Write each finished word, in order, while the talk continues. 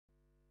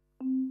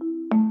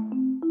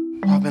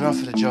I've been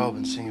offered a job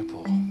in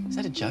Singapore. Is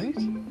that a joke?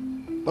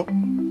 Nope.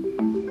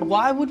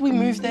 Why would we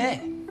move there?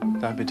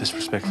 Don't be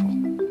disrespectful.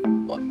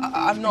 Well,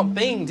 I've not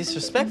been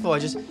disrespectful. I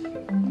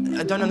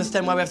don't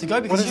understand why we have to go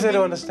because What is there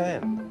to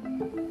understand?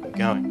 I'm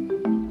going.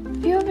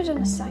 Have you ever done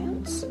a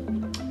seance?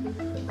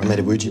 I made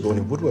a Ouija board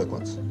in woodwork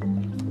once.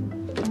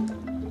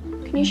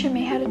 Can you show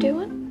me how to do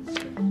one?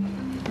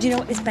 Do you know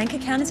what this bank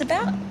account is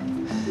about?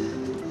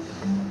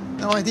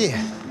 No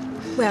idea.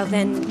 Well,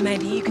 then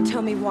maybe you could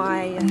tell me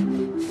why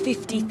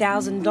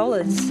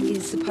 $50,000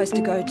 is supposed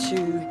to go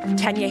to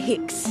Tanya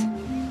Hicks.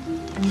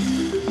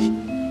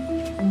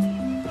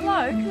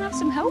 Hello, can I have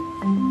some help?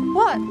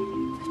 What?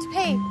 I have to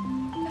pee.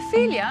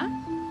 Ophelia?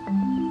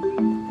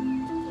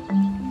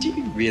 Do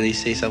you really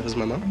see yourself as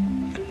my mum?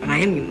 I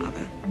am your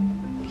mother.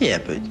 Yeah,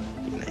 but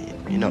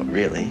you're not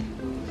really.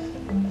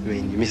 I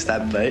mean, you missed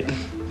that boat.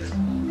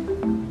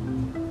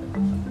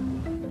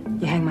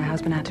 You hang my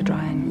husband out to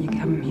dry and you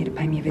come here to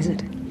pay me a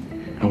visit.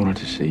 I wanted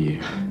to see you.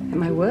 At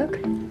my work?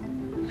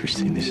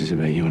 Christine, this is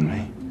about you and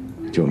me.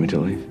 Do you want me to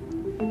leave?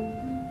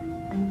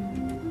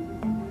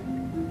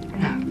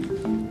 No.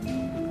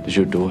 Does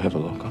your door have a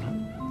lock on it?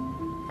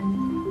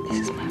 This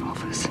is my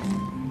office.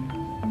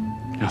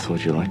 I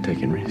thought you liked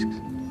taking risks.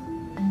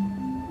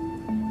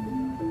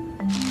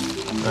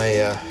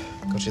 I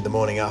got you the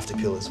morning after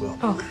pill as well.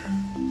 Oh.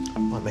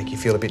 Might make you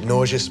feel a bit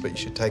nauseous, but you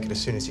should take it as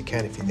soon as you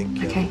can if you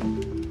think... Okay.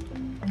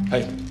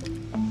 Hey,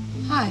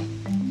 Hi.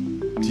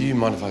 do you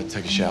mind if I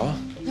take a shower?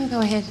 No, go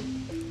ahead.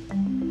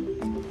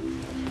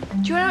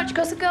 Do you want to watch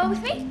Gossip Girl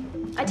with me?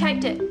 I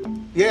taped it.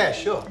 Yeah,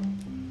 sure.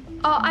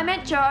 Oh, I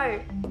meant Joe.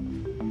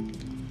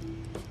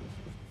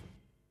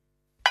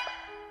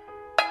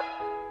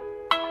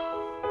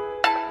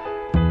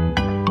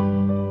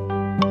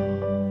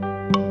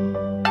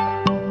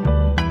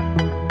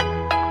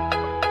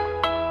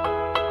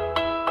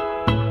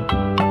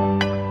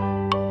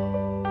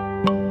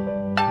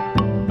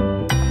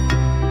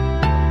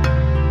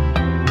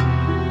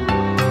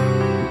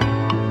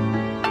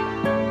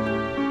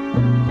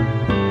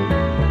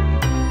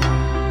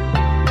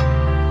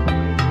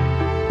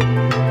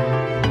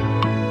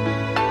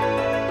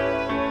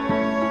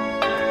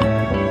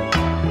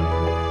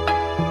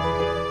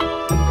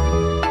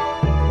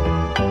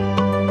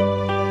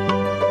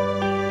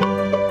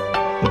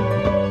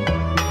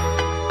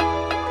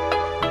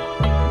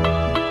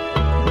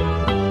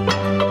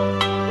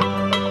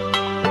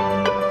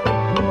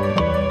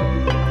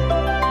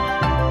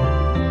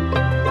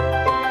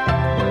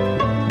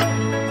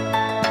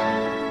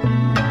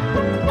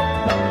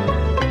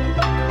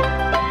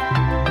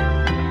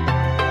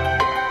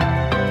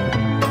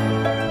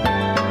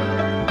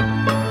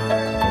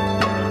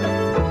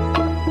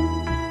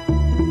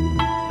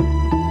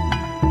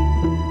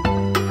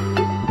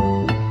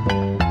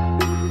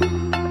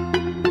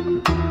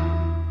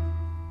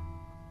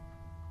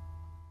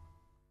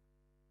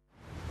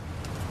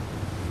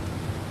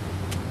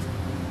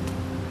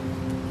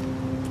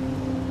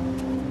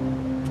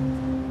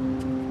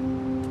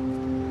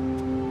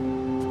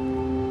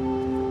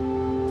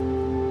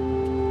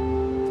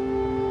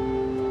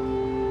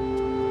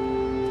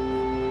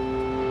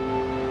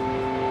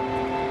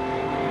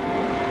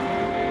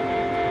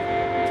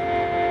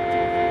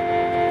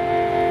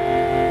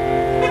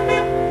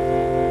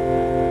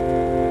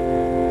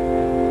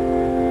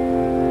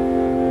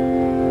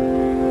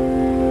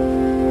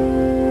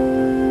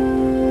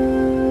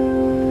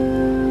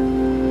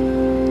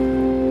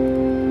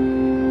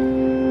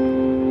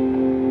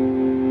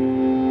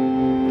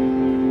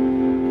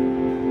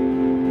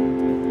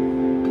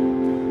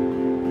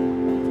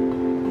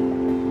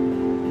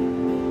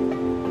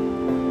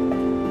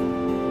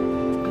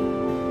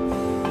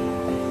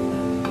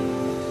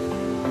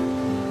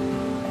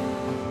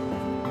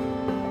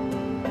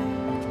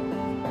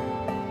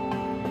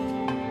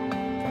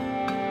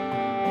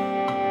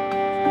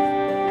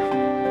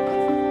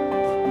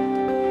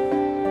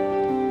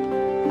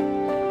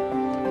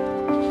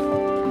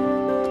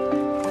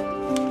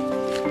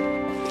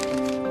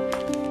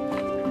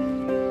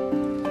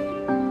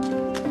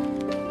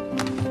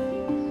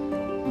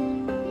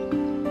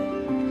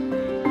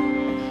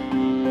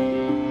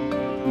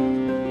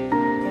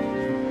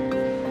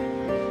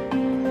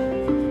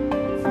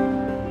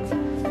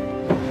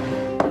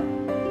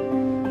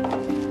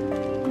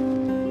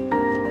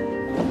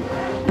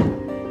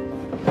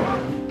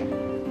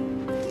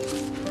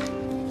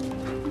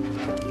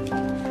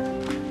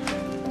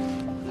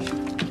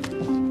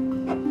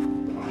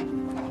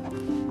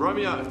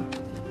 Romeo,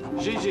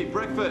 Gigi,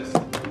 breakfast.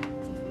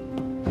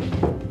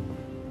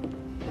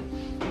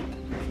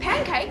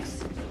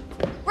 Pancakes?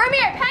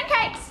 Romeo,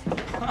 pancakes!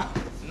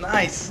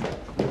 Nice.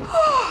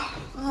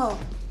 Oh.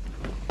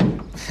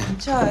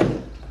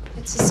 Joe,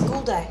 it's a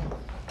school day.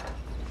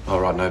 All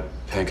right, no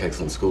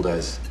pancakes on school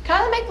days. Can I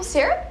have the maple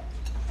syrup?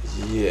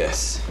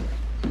 Yes.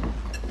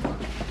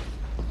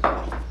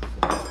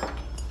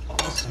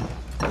 Awesome.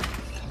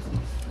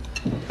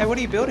 Hey, what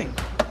are you building?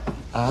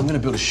 I'm going to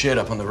build a shed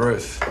up on the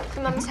roof.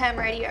 For Mum's ham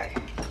radio.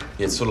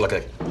 Yeah, it's sort of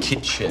like a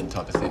kid shed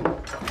type of thing.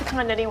 The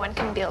kind anyone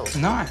can build.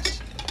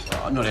 Nice.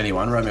 Not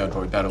anyone. Romeo would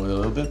probably battle with it a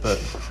little bit, but...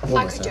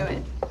 I could do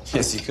it.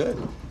 Yes, you could.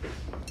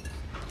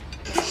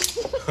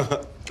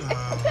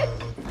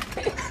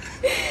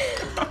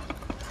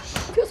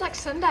 Feels like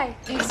Sunday.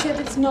 Except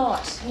it's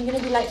not. You're going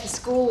to be late for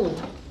school.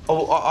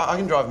 Oh, well, I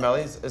can drive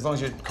Melly, as long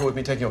as you're cool with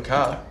me taking your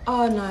car.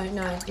 Oh, no,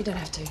 you don't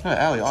have to. No,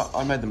 Ali,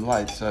 I made them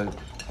late, so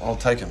I'll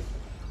take him.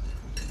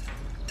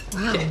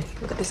 Wow,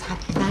 look at this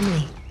happy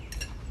family.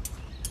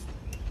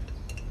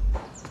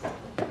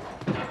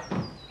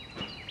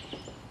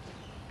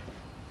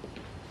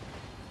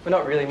 We're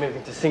not really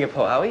moving to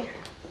Singapore, are we?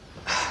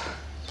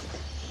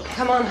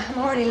 Come on, I'm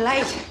already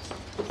late.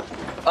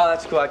 Oh,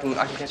 that's cool. I can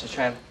catch a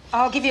tram.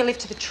 I'll give you a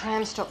lift to the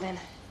tram stop then.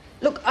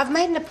 Look, I've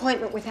made an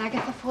appointment with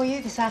Agatha for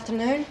you this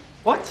afternoon.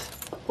 What?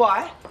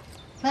 Why?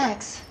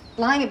 Max,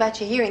 lying about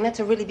your hearing, that's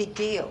a really big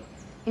deal.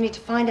 You need to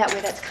find out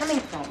where that's coming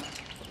from.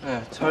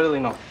 Totally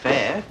not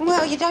fair.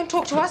 Well, you don't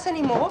talk to us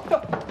anymore.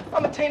 No,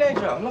 I'm a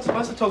teenager. I'm not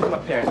supposed to talk to my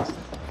parents.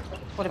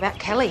 What about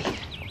Kelly?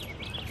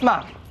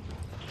 Mum.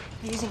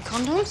 Using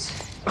condoms?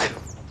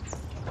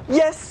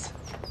 Yes.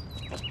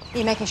 Are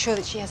you making sure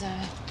that she has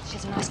a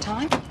nice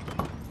time?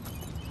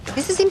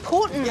 This is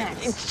important,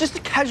 Max. It's just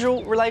a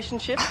casual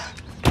relationship.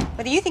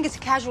 Whether you think it's a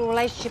casual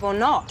relationship or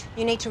not,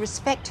 you need to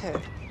respect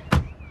her.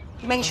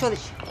 You're making sure that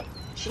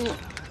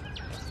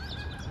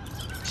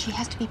she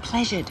has to be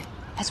pleasured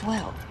as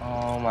well.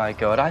 Oh, my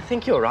God. I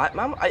think you're right,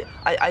 Mum.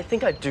 I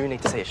think I do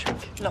need to see a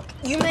shrink. Look,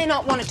 you may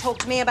not want to talk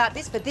to me about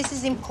this, but this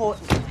is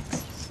important,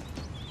 Max.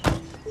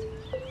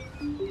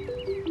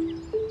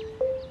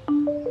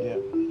 Yeah.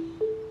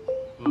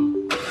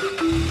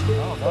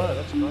 Oh, no,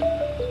 that's great.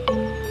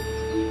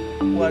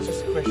 Well, it's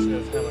just a question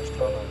of how much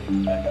time I need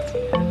to back up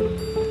here.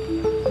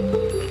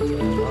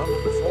 I'm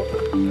looking forward to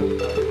it.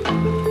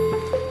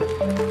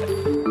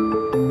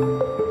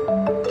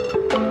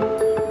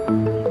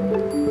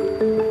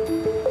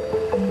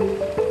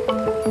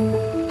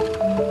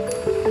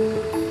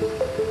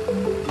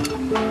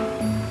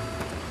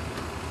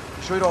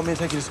 Sure you don't want me to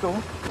take you to school?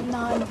 No,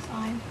 I'm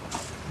fine.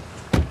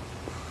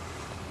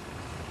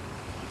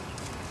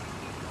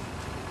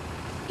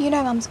 You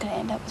know Mum's going to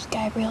end up with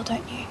Gabriel,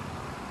 don't you?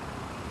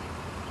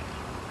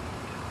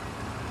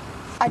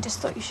 I just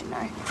thought you should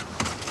know.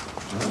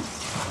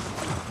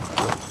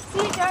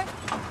 See you, Joe.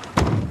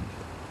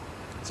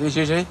 See you,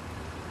 Gigi.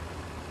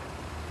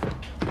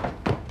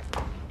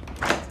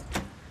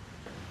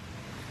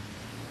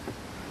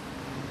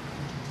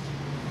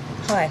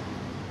 Hi.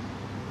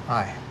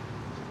 Hi.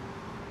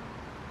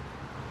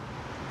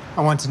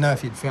 I want to know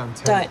if you'd found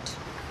Tangle. Don't.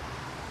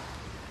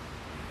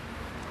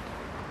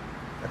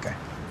 Okay.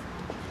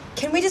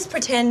 Can we just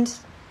pretend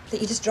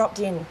that you just dropped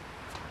in,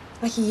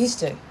 like you used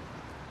to?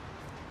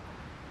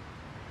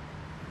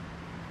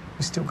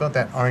 You still got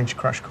that orange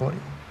crush cordy?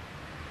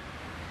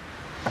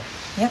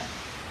 Yep.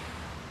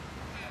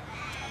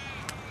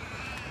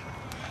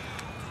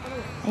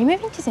 Are you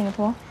moving to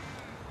Singapore?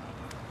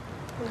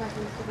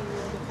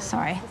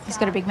 Sorry, he's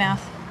got a big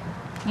mouth.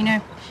 You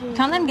know, you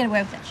can't let him get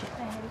away with that shit.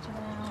 They hate each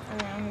other now,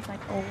 and now he's like,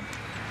 oh.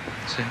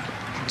 So,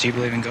 do you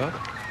believe in God?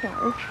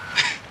 No.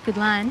 Good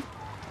line.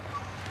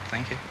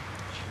 Thank you.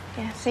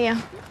 Yeah, see ya.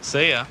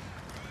 See ya.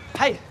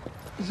 Hey.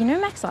 You know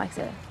Max likes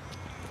it.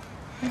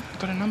 Yeah, I've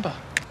got a number.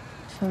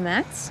 For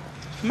Max?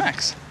 For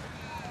Max.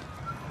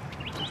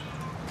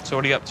 So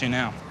what are you up to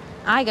now?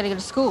 I gotta go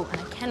to school, and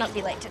I cannot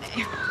be late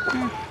today.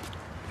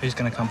 Who's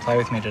gonna come play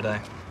with me today?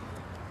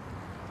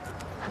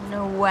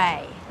 No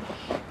way.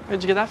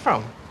 Where'd you get that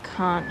from?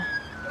 Can't.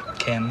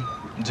 Can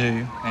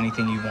do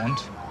anything you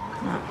want.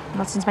 No,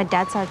 not since my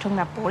dad started talking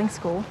about boarding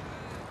school.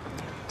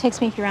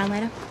 Text me if you're around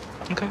later.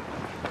 Okay.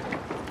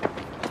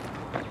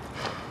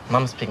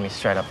 Mum's picked me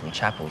straight up from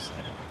chapel, so...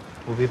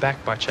 We'll be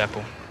back by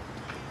chapel.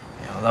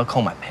 Yeah, well, they'll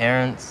call my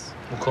parents.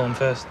 We'll call them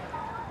first.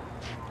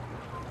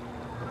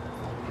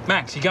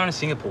 Max, you're going to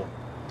Singapore.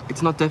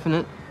 It's not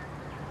definite.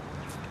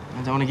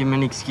 I don't want to give him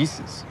any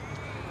excuses.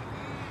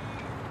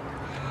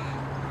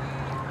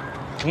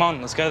 Come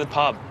on, let's go to the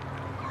pub.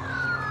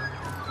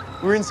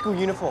 We're in school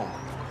uniform.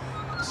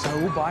 So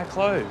we'll buy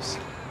clothes.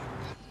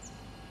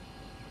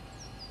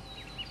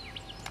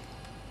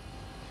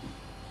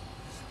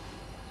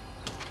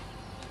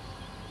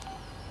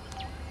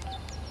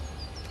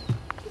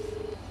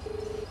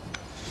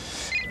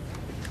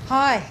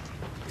 Hi.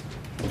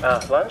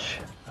 Lunch?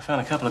 I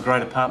found a couple of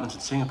great apartments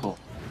in Singapore.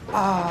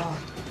 Oh,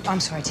 I'm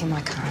sorry, Tim,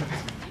 I can't.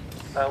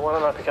 Why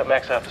don't I pick up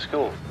Max after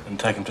school and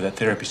take him to that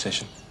therapy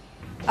session?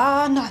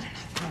 No.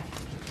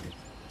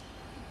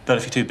 But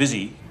if you're too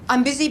busy...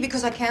 I'm busy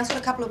because I cancelled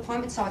a couple of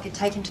appointments so I could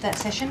take him to that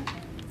session.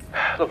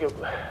 Look,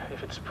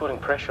 if it's putting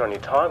pressure on you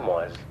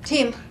time-wise...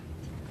 Tim,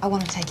 I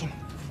want to take him.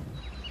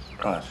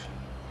 Right.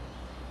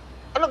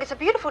 Oh, look, it's a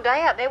beautiful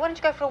day out there. Why don't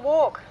you go for a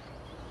walk?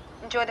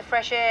 Enjoy the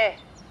fresh air.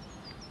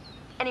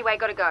 Anyway,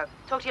 gotta go.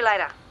 Talk to you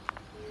later.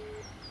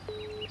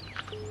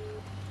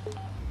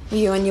 Are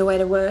you on your way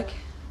to work?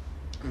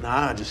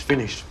 Nah, I just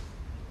finished.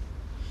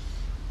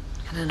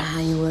 I don't know how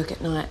you work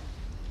at night.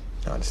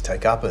 I just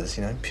take uppers,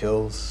 you know,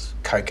 pills,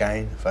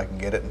 cocaine if I can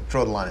get it. And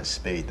draw the line at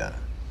speed, though.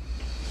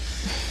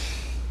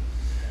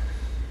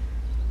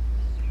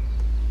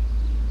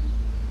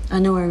 I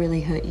know I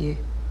really hurt you.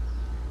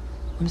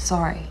 I'm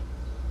sorry.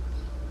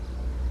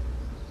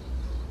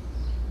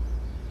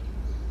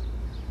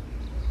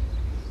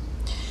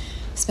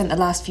 I spent the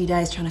last few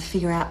days trying to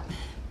figure out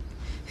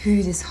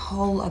who this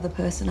whole other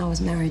person I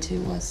was married to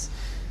was.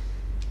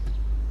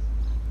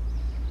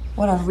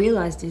 What I've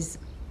realised is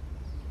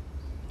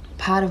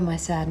part of my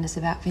sadness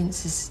about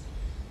Vince is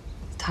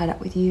tied up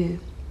with you.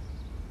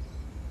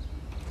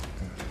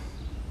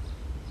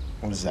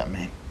 What does that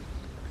mean?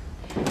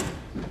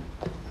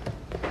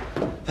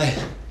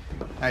 Hey.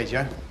 Hey,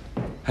 Joe.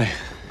 Hey.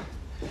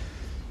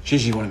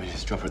 Gigi wanted me to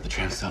just drop her at the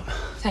tram stop.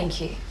 Thank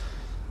you.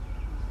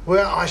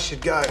 Well, I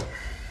should go.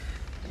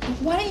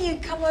 Why don't you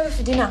come over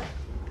for dinner?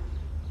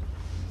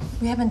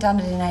 We haven't done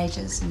it in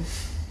ages, and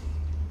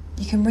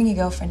you can bring your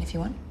girlfriend if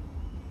you want.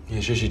 Yeah,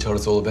 Gigi told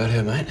us all about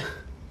her, mate.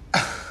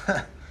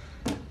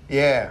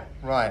 Yeah,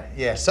 right.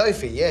 Yeah,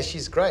 Sophie. Yeah,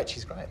 she's great.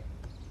 She's great.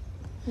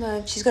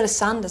 No, she's got a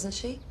son, doesn't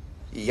she?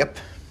 Yep.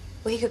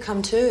 Well, he could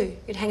come too.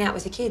 You'd hang out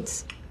with the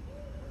kids.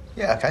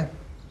 Yeah, okay.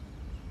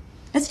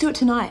 Let's do it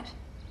tonight.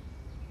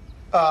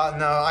 No,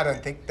 I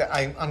don't think that.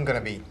 I'm going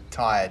to be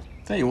tired.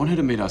 Hey, you want her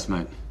to meet us,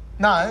 mate?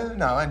 No,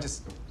 I'm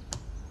just...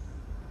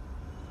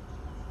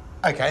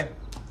 Okay,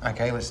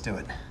 let's do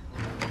it.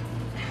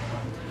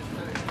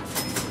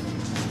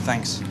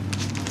 Thanks.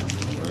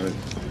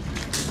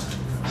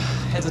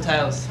 Heads or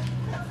tails?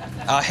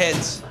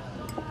 Heads.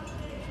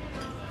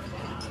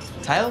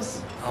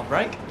 Tails? I'll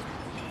break.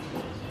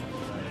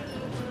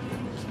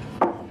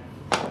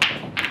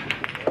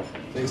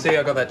 So you see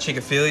I got that chick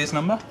Ophelia's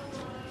number?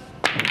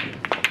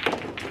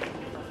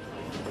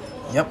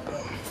 Yep.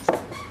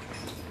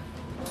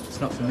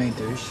 It's not for me,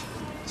 douche.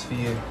 It's for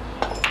you.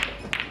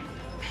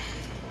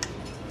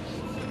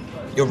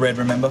 You're red,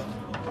 remember?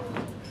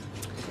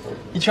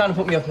 You trying to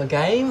put me off my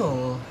game,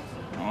 or...?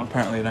 Oh,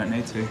 apparently I don't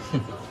need to.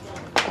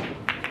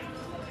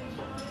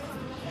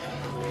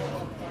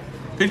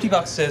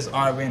 $50 says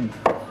I win.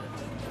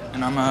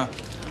 And I'm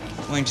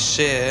willing to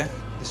share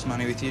this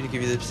money with you to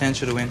give you the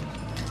potential to win.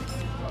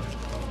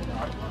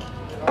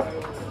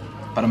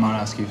 But I might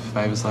ask you for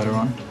favours later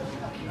on.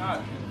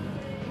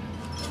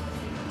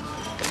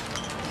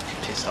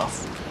 Piss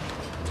off.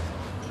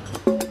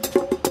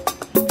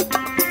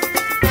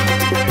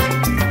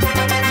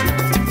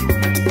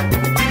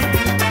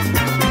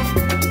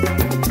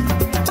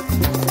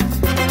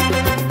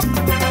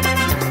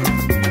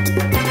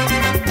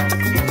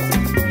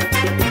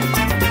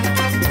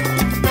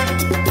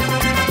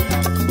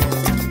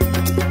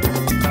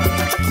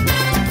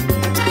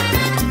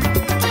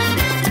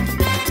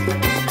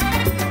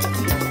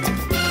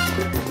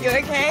 You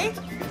okay?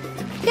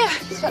 Yeah,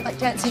 just felt like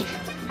dancing.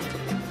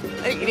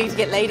 I think you need to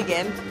get laid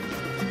again.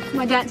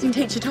 My dancing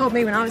teacher told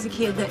me when I was a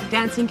kid that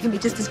dancing can be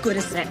just as good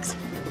as sex.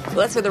 Well,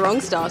 that's where the wrong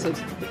started.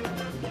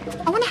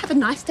 I want to have a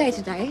nice day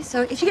today,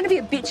 so if you're going to be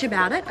a bitch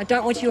about it, I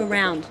don't want you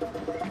around.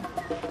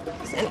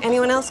 Is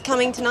anyone else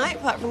coming tonight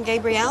apart from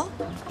Gabriel?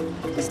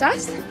 Just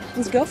us?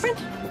 His girlfriend?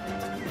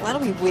 Well,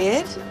 that'll be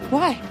weird.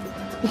 Why?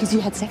 Because you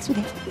had sex with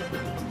him.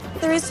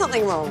 There is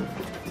something wrong.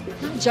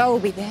 Joe will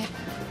be there.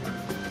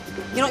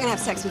 You're not going to have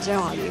sex with Joe,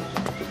 are you?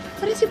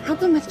 What is your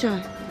problem with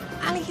Joe?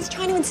 Ali, he's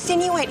trying to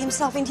insinuate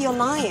himself into your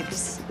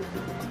lives.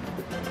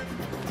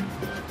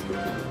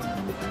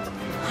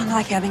 I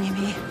like having him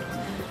here.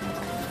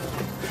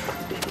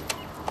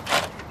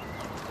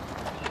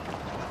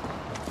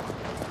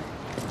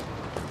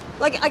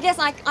 Like, I guess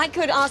I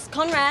could ask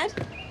Conrad.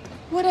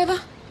 Whatever.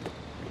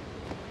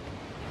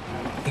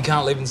 You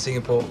can't live in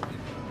Singapore.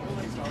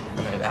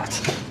 I know that.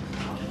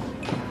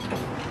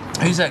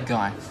 Who's that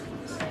guy?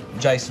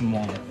 Jason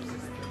Wong.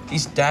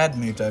 His dad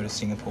moved over to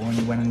Singapore and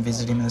he went and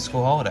visited him in the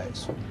school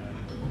holidays.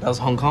 That was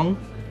Hong Kong?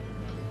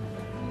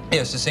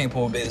 Yeah, so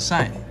Singapore would be the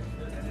same.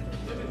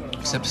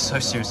 Except it's so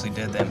seriously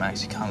dead there,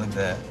 Max. You can't live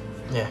there.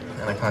 Yeah,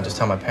 and I can't just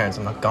tell my parents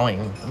I'm not going.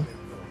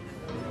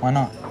 Why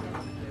not?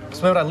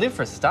 Because where would I live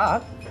for a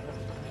start?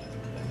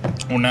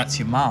 Well, that's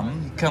your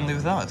mum. You come live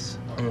with us.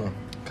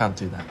 Can't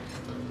do that.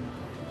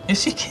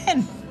 Yes, you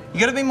can. You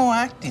gotta be more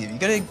active. You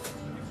gotta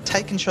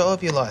take control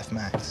of your life,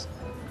 Max.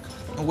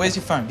 Well, where's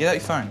your phone? Get out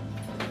your phone.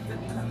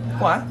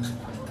 What?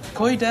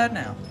 Call your dad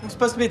now. I'm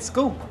supposed to be at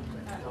school.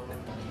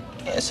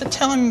 Yeah, so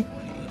tell him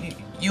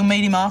you'll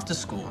meet him after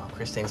school. Oh,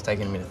 Christine's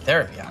taking me to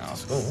therapy after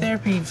school.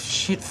 Therapy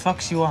shit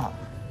fucks you up.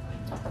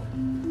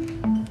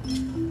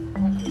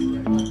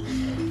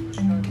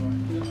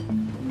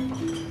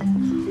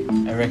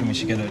 I reckon we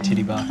should go to a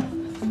titty bar.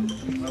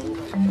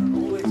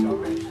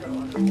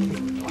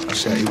 I'll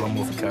shout you one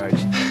more for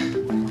courage.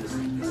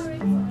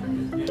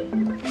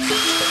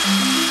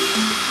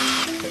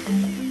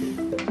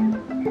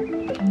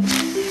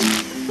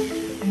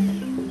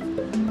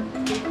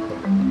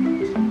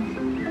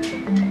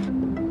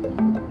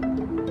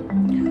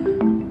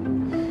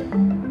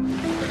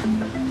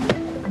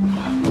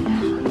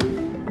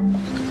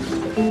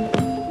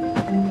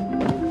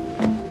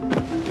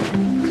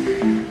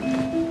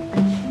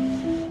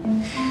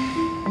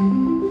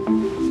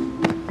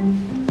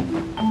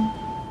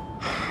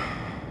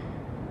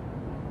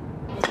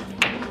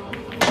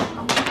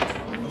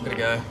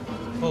 Romeo.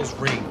 Ball's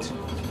rigged.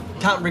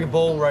 Can't rig a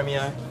ball,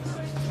 Romeo.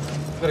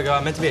 Gotta go.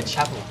 I'm meant to be at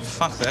chapel.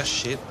 Fuck that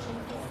shit.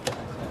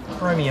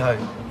 Romeo.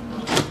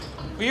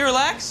 Will you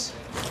relax?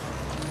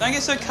 Don't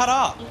get so cut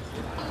up.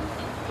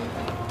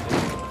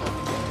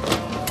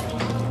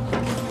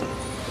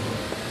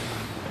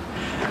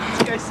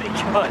 Let's go see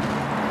God.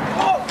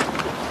 Oh!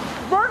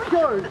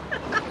 Marco!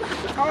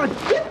 Oh,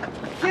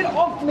 get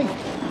off me! You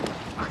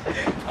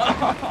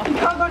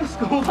can't go to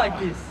school like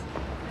this.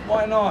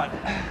 Why not?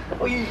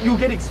 Well, you'll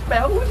get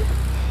expelled.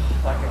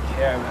 Like I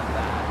care about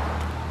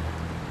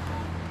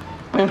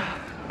that.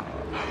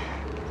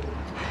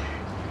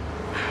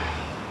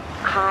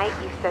 Hi,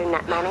 you phone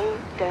that Manning.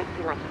 Don't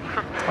feel like you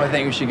have to. I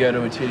think we should go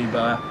to a titty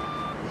bar.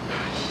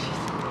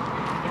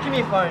 Give me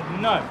your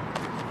phone. No.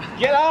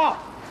 Get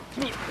up!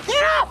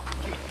 Get up!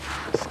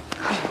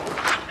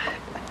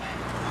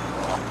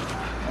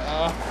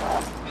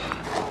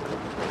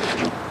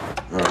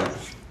 All right.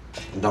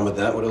 I'm done with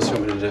that. What else do you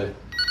want me to do?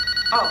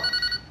 Oh,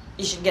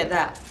 you should get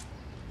that.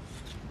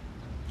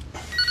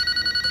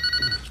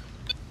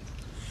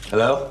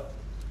 Hello?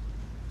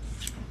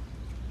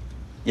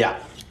 Yeah.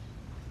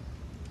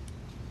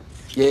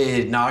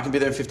 Yeah, no, I can be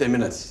there in 15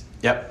 minutes.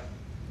 Yep.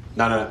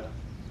 No,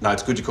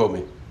 it's good you called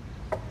me.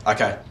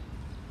 Okay.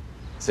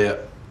 See ya.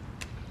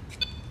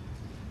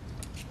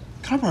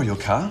 Can I borrow your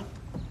car?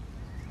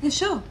 Yeah,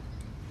 sure.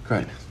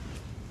 Great.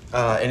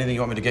 Anything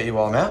you want me to get you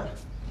while I'm out?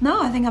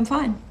 No, I think I'm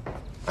fine.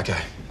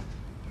 Okay.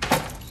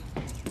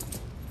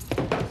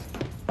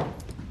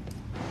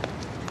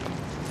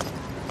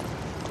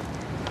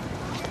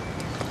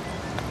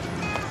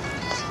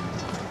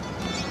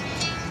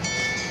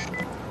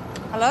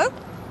 Hello?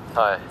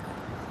 Hi.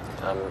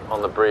 I'm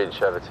on the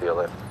bridge over to your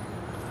left.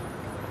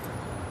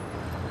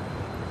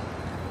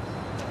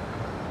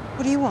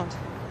 What do you want?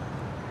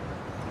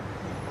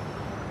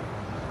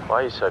 Why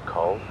are you so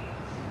cold?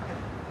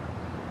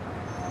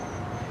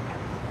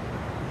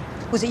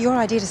 Was it your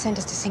idea to send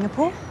us to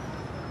Singapore?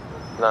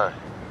 No.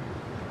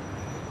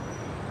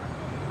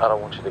 I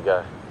don't want you to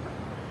go.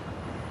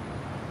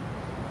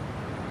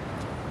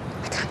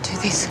 I can't do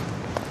this.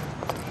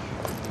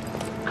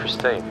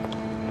 Christine.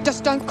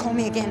 Just don't call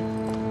me again.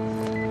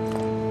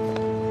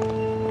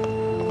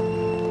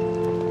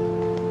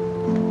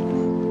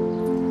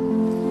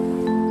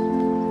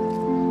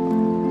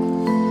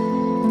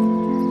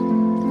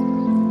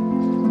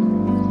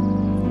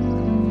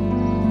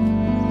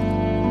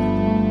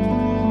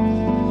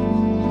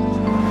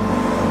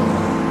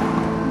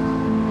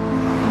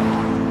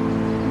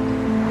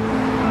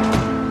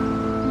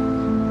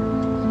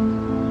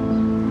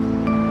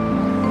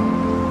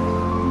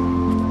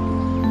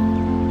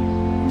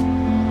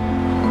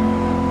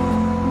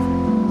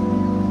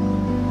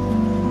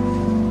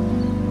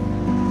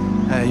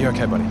 Hey, you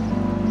okay, buddy?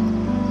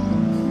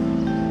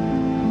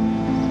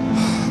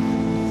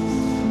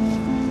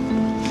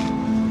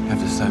 Have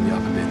to sober you up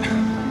a bit.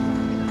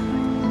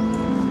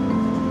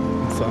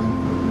 I'm fine.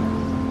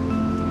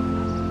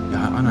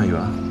 Yeah, I know you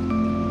are.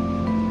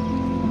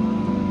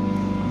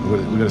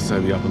 We've got to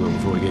sober you up a little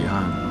before we get you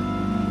home.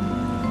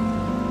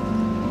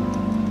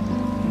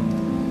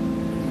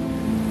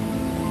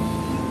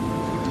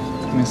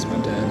 I miss my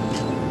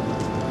dad.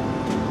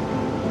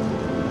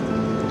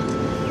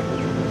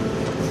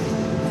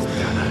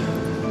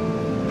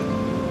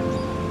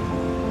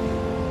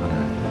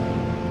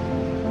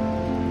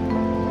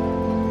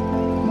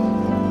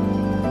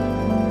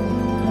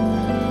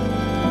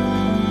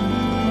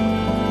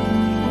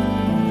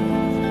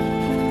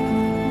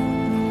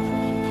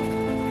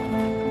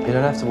 You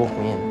don't have to walk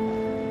me in.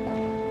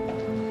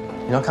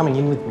 You're not coming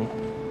in with me.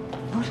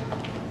 What?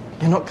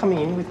 You're not coming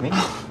in with me.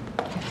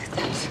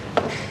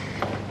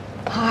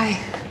 Hi.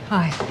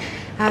 Hi.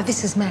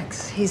 This is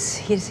Max. He's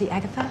here to see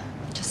Agatha.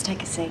 Just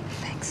take a seat.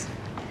 Thanks.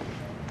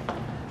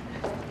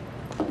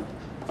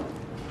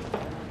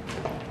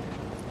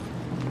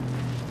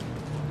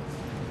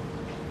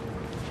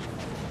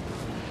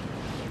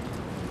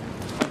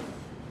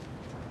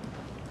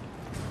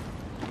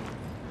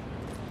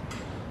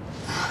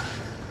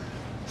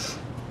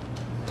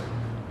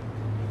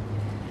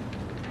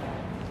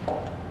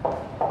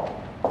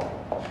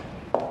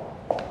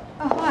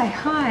 Oh, hi.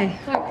 Hi.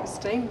 Hi,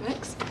 Christine,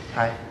 Max.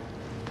 Hi.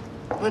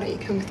 Why don't you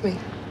come with me?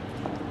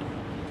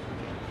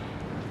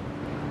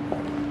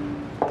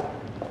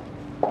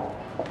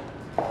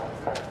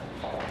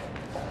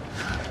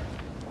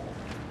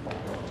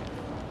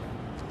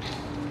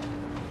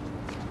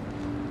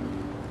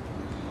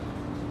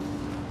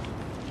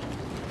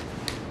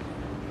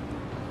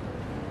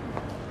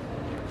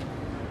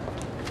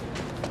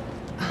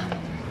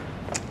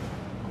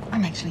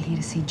 I'm actually here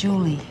to see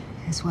Julie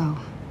as well.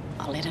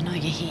 I'll let her know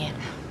you're here.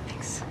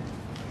 Thanks.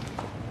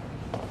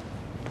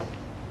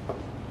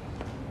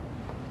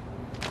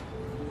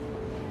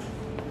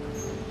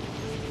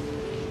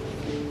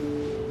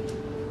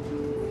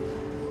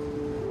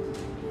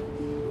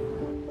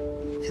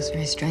 Feels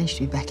very strange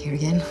to be back here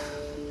again.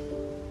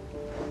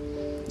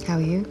 How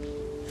are you?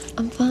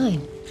 I'm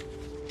fine.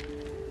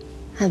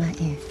 How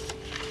about you?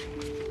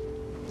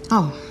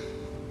 Oh,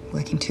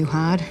 working too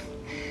hard.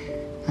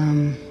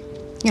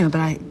 You know,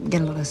 but I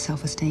get a lot of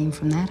self-esteem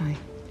from that. I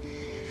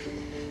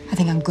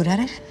think I'm good at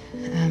it.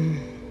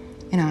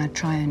 You know, I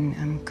try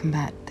and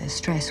combat the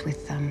stress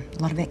with a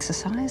lot of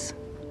exercise.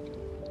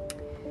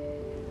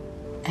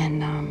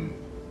 And,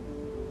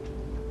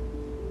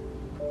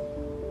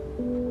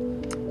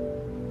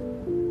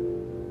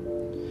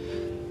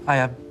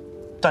 I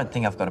don't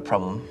think I've got a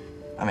problem.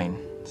 I mean,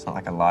 it's not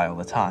like I lie all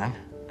the time.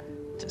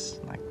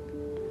 Just, like,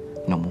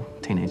 normal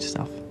teenage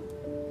stuff.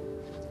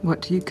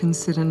 What do you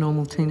consider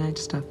normal teenage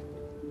stuff?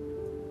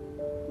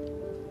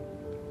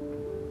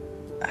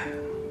 I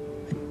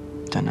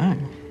don't know.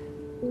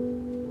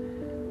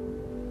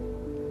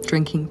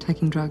 Drinking,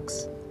 taking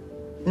drugs?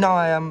 No,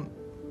 I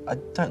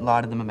don't lie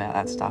to them about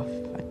that stuff.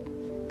 I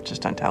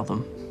just don't tell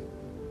them.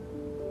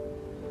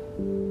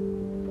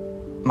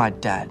 My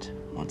dad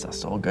wants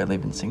us to all go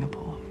live in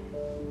Singapore.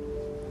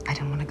 I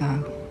don't want to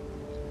go.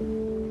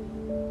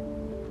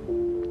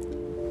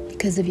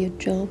 Because of your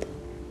job?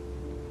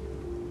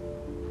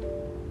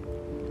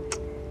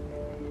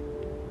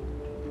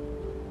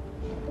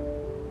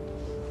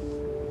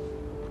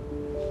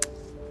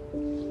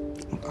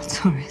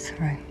 Oh,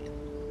 sorry.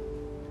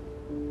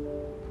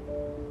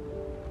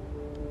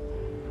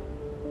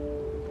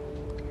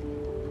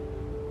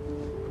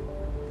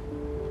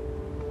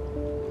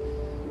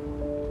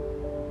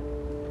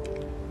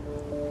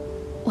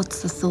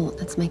 What's the thought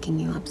that's making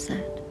you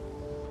upset?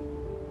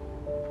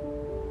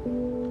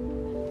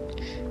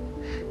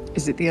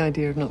 Is it the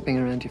idea of not being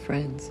around your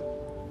friends?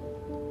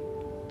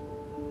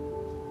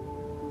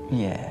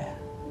 Yeah.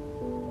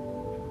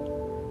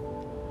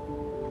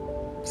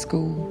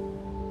 School?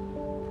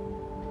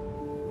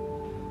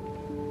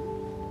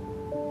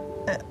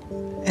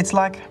 It's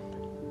like...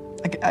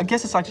 I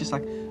guess it's like just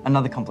like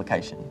another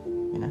complication,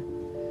 you know?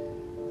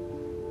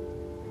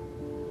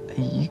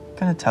 Are you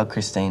gonna tell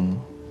Christine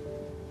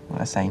what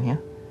I'm saying here?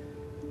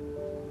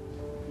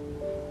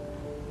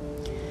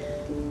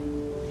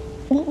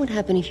 What would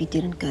happen if you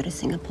didn't go to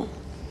Singapore?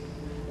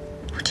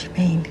 What do you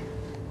mean?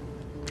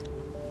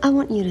 I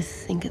want you to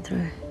think it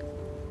through.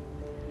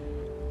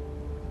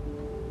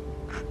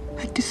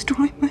 I'd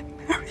destroy my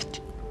marriage.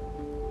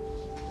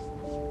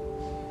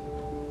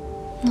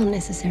 Not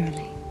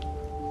necessarily.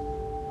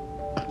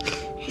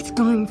 It's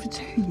going for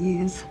 2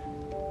 years.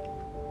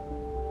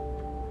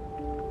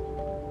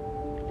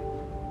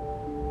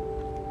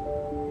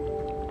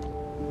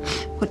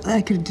 What,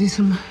 I could do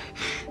some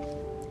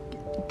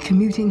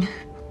commuting.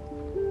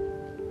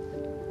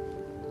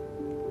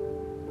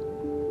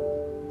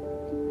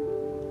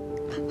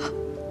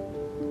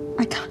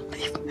 I can't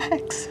leave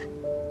Max.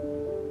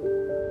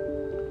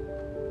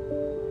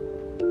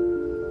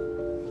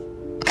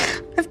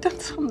 I've done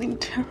something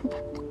terrible.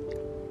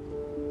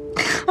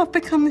 I've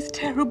become this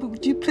terrible,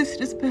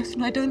 duplicitous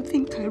person. I don't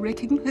think I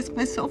recognize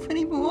myself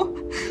anymore.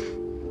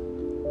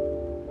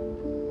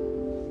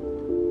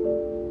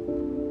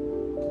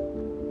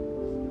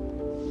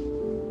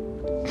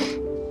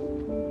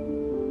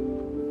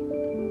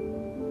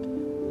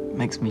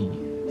 Makes me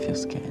feel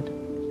scared.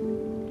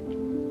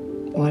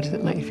 Why does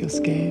it make you feel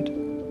scared?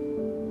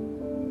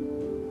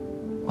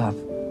 Well,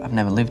 I've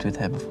never lived with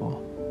her before.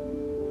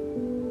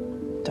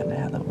 Don't know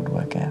how that would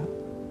work out.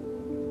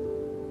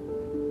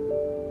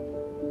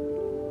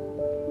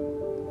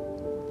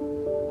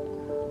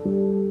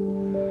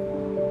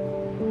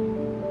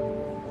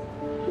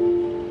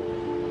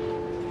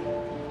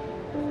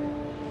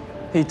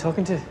 Who are you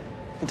talking to?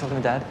 You talking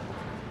to Dad?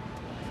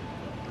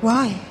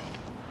 Why?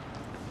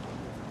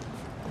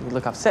 You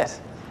look upset.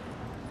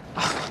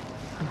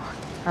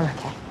 I'm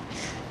okay.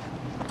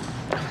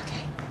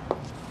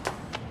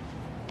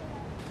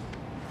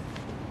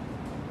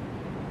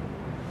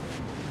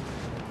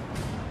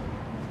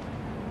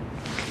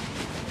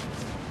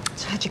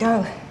 So how'd you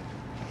go?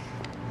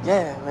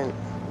 Yeah, went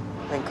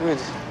good.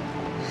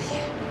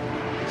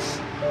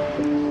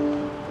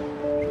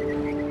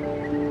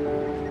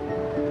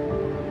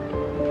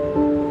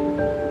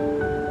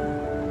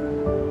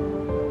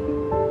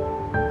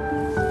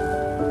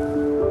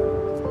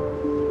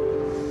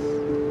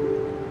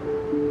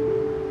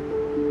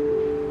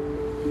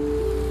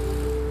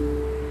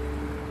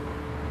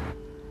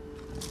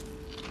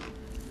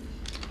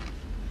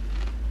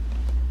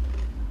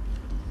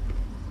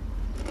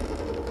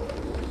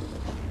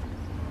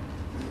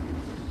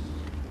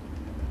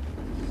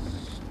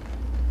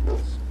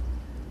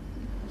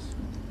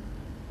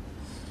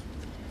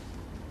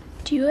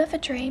 Do you ever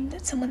dream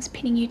that someone's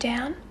pinning you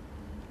down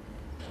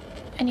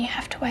and you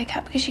have to wake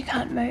up because you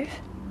can't move?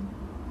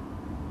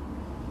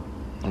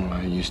 Oh,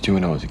 I used to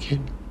when I was a kid.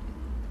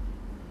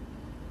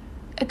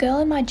 A girl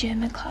in my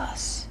German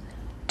class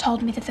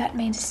told me that that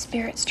means a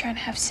spirit's trying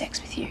to have sex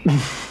with you.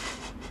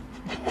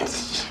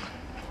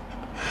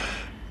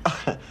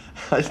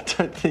 I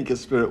don't think a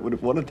spirit would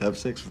have wanted to have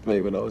sex with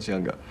me when I was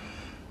younger.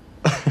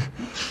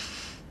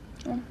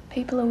 Well,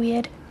 people are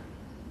weird.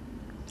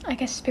 I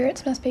guess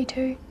spirits must be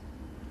too.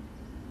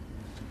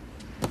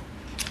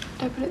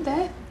 Do I put it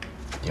there?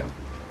 Yeah.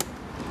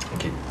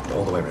 Okay,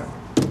 all the way around.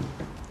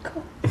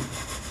 Cool.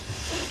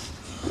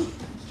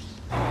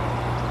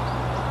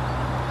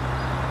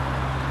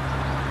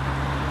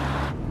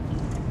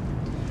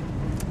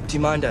 Do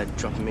you mind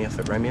dropping me off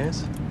at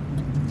Romeo's?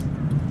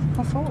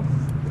 What for?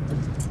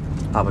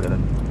 Oh, we've got a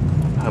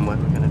homework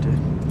we're going to do.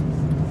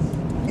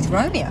 With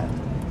Romeo?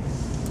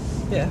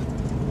 Yeah.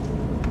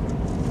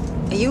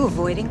 Are you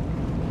avoiding?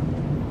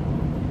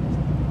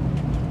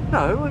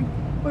 No,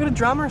 we've got a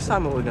drama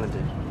assignment we're going to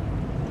do.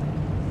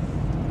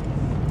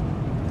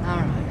 All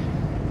right.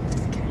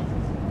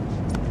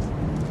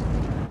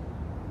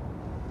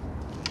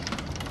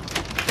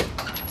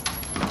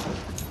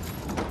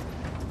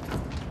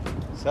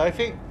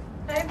 Sophie?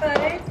 Hey,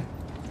 babe.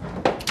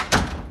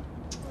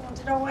 Oh,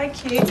 did I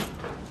wake you?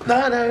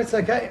 No, it's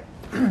okay.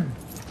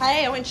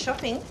 Hey, I went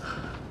shopping.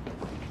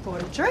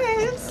 Bought a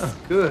dress. Oh,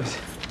 good.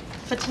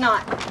 For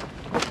tonight.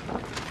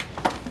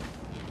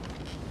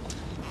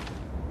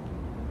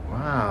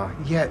 Wow.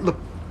 Yeah, look,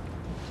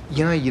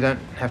 you know you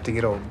don't have to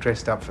get all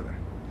dressed up for them.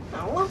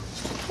 Oh, well,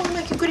 I want to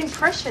make a good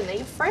impression. They're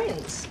your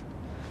friends.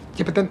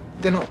 Yeah, but then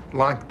they're not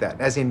like that.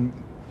 As in,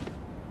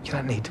 you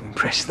don't need to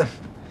impress them.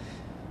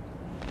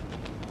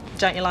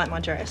 Don't you like my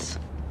dress?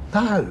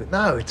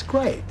 No, it's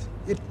great.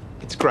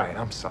 It's great,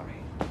 I'm sorry.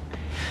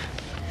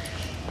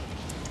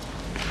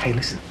 Hey,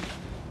 listen.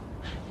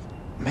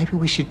 Maybe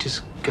we should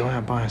just go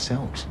out by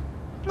ourselves.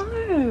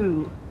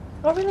 No.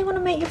 I really want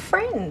to meet your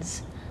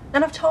friends.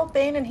 And I've told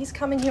Ben and he's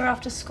coming here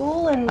after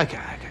school and...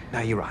 Okay. No,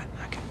 you're right.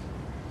 Okay.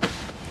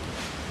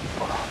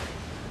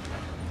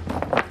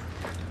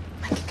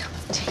 Make a cup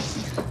of tea.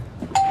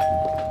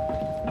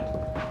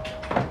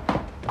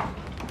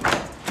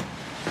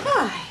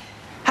 Hi.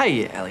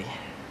 Hey, Ellie.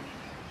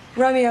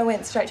 Romeo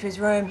went straight to his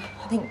room.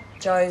 I think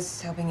Joe's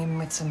helping him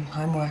with some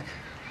homework.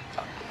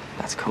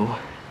 That's cool.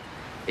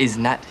 Is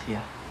Nat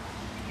here?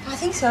 I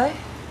think so.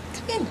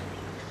 Come in.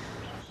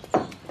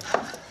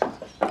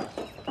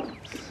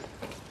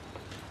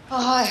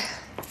 Oh, hi.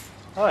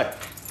 Hi.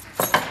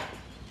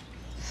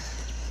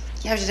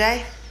 You have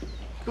today?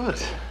 Good.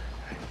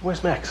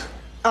 Where's Max?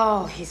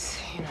 Oh, he's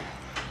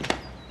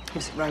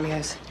at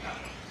Romeo's.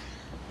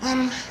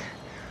 I'm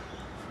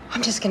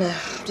just gonna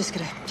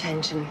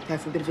change and go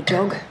for a bit of a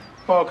jog.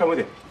 Oh, I'll come with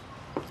you.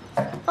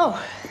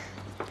 Oh.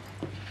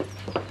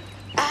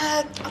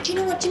 Do you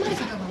know what? Do you mind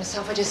if I go by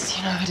myself? I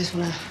just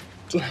want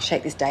to,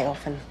 shake this day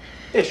off and...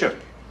 Yeah, sure.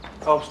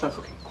 I'll start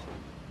cooking.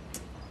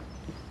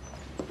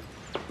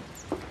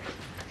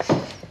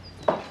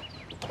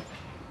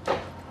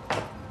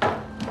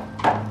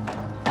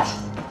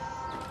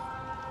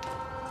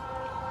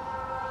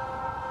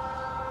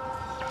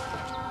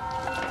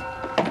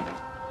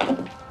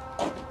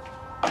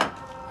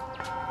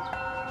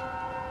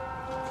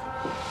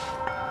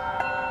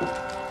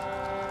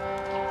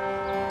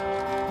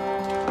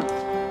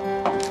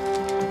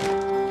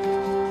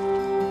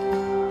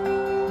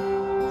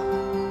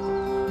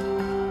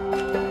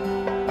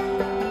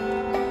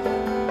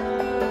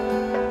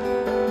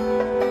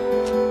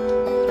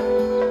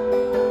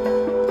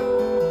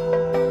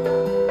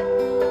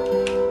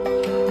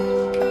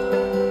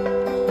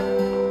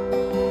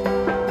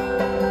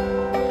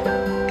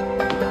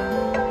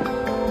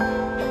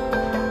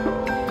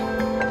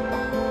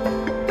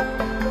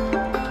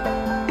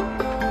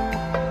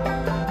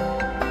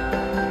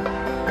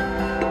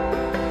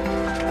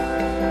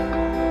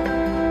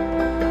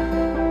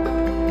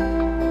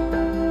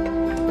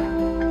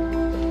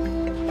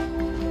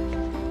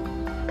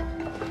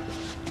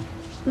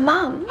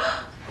 Mum,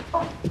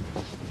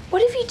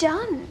 what have you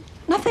done?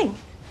 Nothing.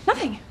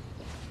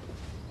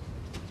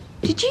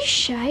 Did you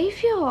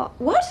shave your...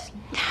 What?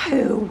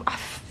 No.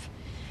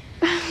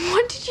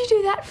 What did you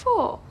do that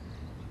for?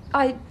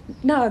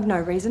 No, no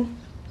reason.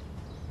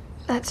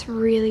 That's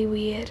really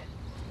weird.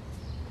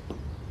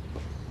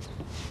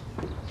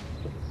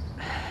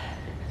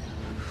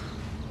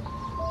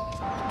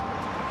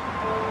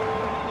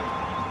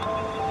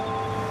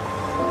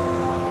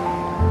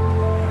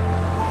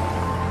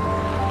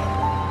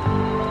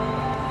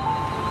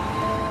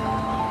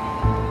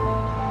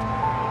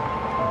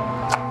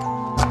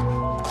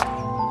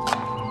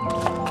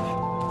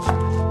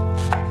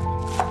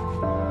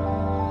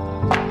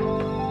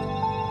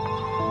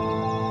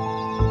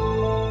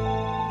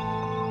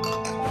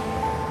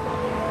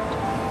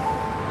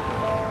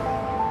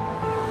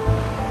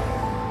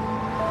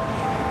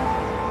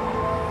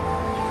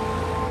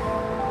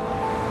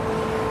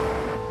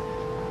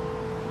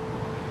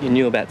 You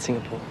knew about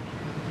Singapore?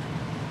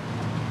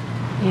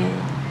 Yeah.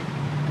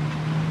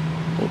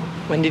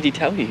 When did he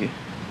tell you? It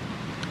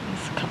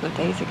was a couple of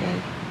days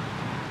ago.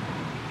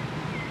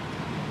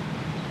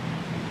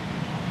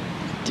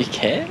 Do you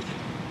care?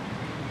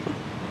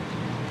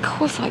 Of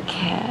course I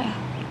care.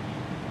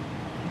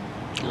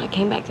 I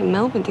came back to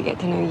Melbourne to get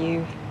to know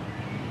you.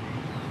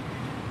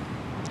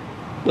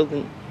 Well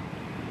then,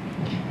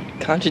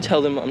 can't you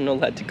tell them I'm not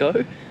allowed to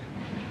go?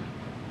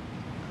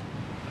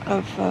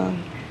 I've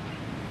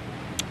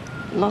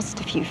lost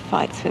a few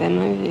fights with them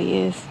over the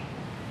years.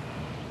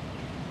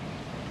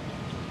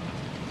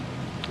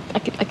 I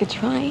could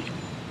try.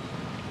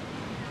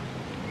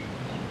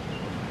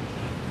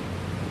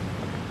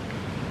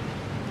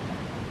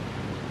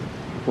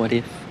 What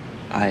if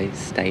I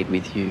stayed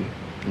with you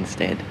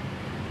instead?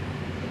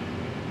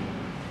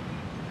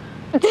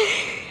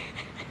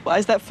 Why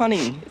is that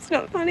funny? It's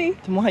not funny.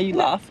 Then why are you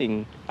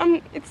laughing?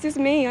 It's just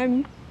me.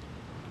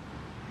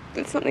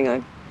 It's something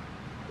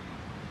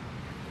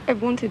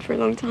I've wanted for a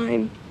long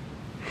time.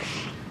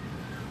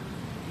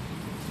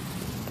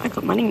 I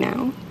got money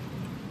now.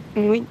 I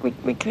mean,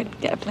 we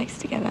could get a place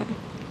together.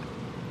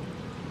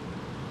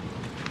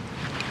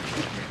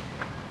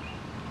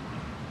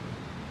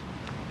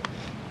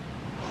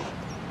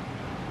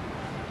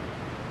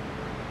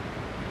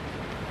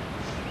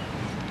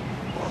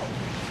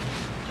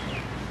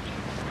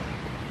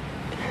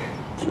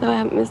 So I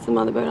haven't missed the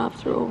mother boat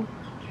after all.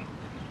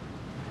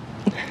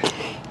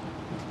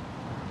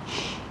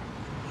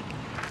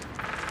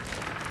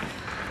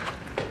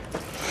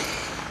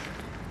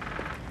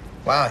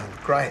 Wow, you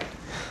look great.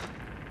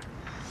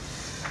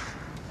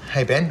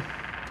 Hey, Ben.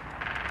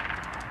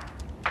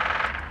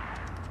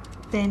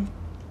 Ben.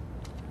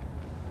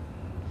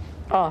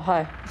 Oh,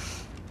 hi.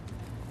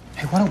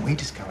 Hey, why don't we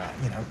just go out,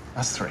 you know,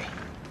 us three?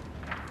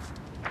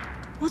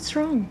 What's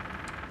wrong?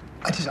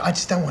 I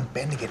just don't want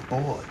Ben to get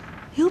bored.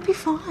 He'll be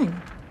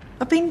fine.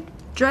 I've been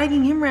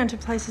dragging him around to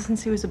places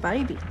since he was a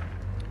baby.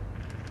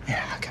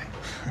 Yeah, okay.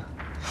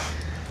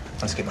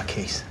 Let's get my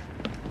keys.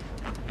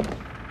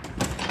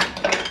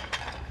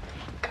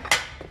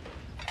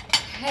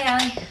 Hey,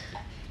 Ali.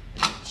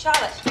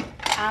 Charlotte,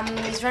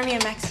 is Romeo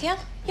and Max here?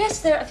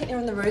 Yes, I think they're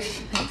on the roof.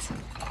 Thanks.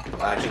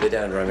 Actually, they're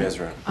down in Romeo's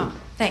room. Oh,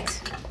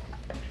 thanks.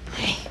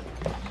 Hey.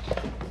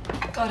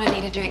 God, I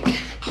need a drink.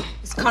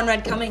 Is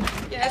Conrad coming?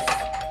 Yes.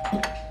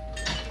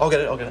 I'll get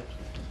it.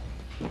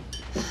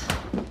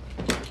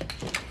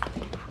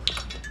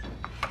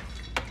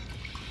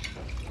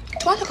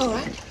 Do I look all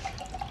right?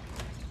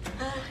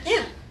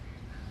 Yeah.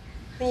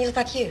 I mean, you look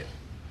like you.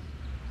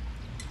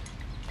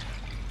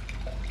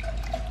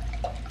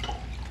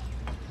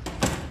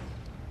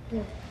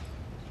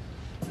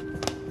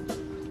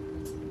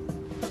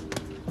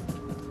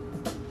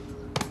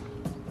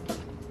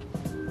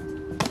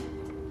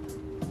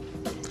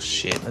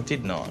 Shit, I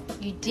did not.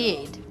 You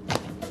did?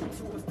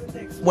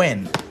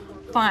 When?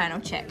 Fine,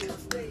 I'll check.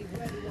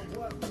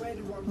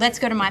 Let's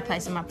go to my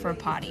place. I'm up for a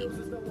party.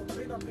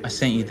 I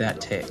sent you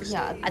that text.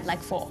 Yeah, I'd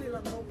like 4.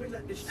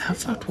 How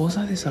fucked was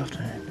I this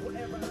afternoon?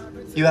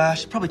 You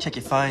should probably check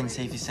your phone,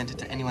 see if you sent it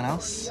to anyone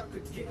else.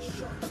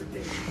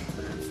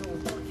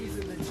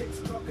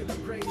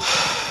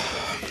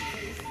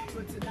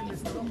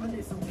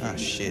 Oh,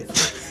 shit.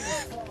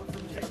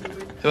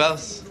 Who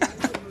else?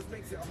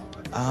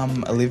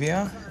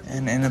 Olivia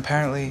and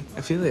apparently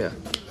Ophelia.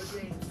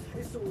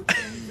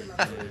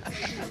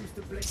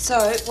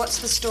 So, what's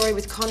the story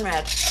with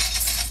Conrad?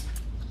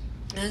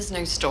 There's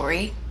no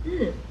story.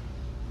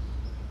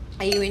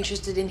 Are you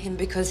interested in him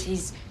because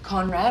he's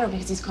Conrad or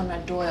because he's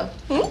Conrad Doyle?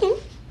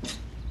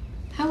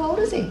 How old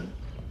is he?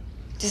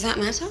 Does that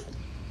matter?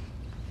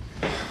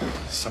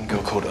 Some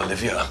girl called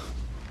Olivia.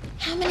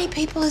 How many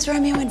people has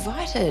Romeo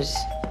invited?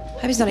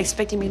 Hope he's not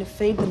expecting me to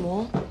feed them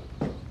all.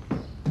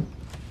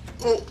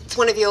 Well, it's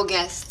one of your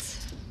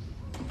guests.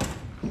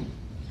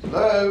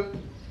 Hello.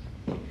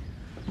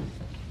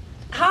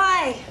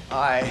 Hi.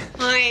 Hi.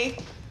 Hi.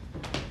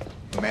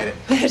 We made it.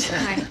 Good.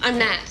 Hi. I'm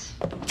Nat.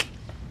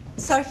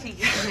 Sophie.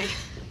 Hi.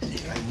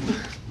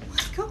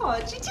 Oh,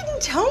 God, you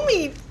didn't tell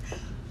me.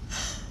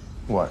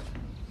 What?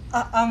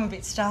 I'm a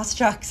bit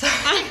starstruck, so...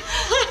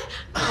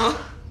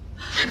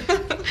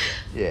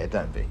 Yeah,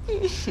 don't be.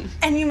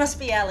 And you must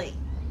be Ali.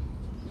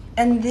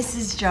 And this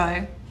is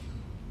Joe.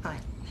 Hi.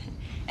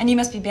 And you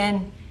must be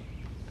Ben.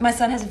 My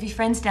son has a few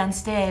friends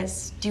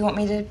downstairs. Do you want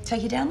me to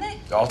take you down there?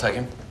 I'll take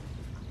him.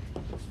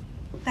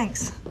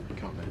 Thanks.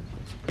 Come on, man.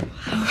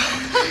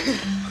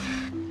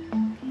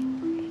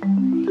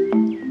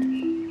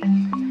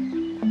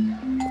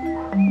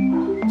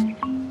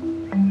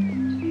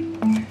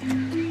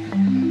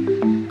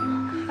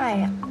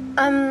 Hi.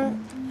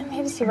 I'm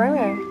here to see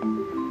Romeo.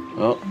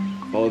 Well,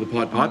 follow the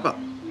Pied Piper.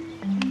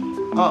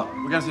 Oh,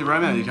 we're going to see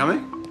Romeo. You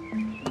coming?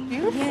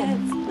 Beautiful. Yeah,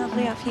 it's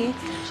lovely up here.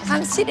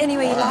 Sit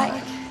anywhere you like.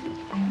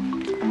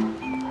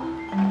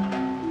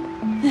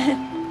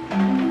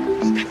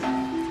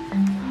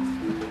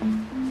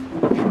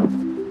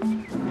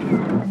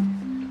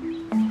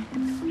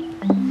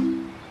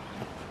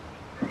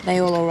 They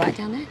all right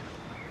down there?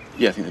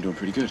 Yeah, I think they're doing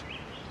pretty good.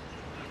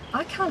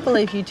 I can't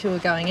believe you two are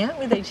going out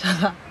with each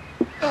other.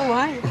 Oh,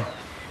 why?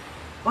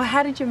 Well,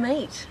 how did you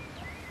meet?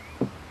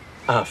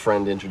 A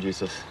friend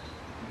introduced us.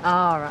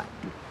 Oh, right.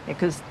 Yeah,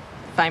 because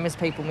famous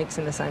people mix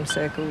in the same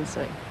circles,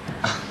 so...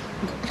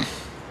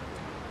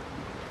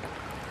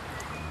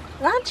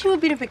 Aren't you a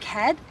bit of a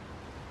cad?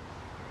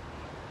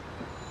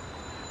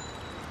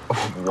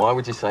 Why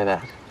would you say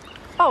that?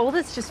 Oh, well,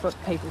 that's just what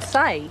people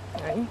say.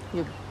 You know,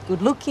 you're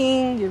good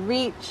looking, you're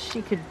rich,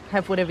 you could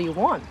have whatever you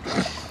want.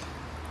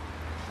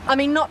 I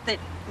mean, not that,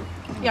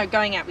 you know,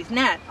 going out with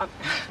Nat,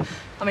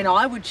 I mean,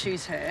 I would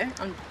choose her.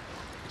 I'm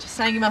just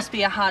saying you must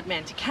be a hard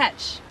man to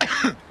catch.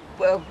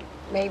 Well,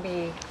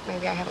 maybe I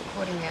haven't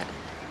caught him yet.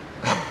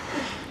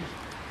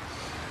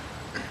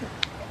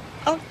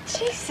 Oh,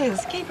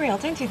 Jesus, Gabriel,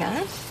 don't do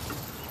that.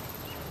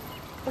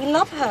 We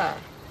love her.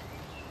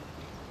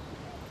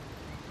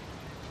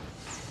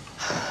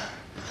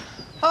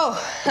 Oh.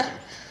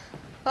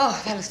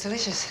 Oh, that looks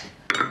delicious.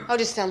 I'll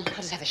just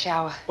have a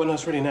shower. Well, no,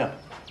 it's ready now.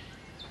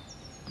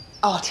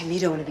 Oh, Tim, you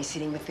don't want to be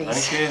sitting with these. I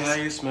don't care how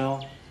you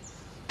smell.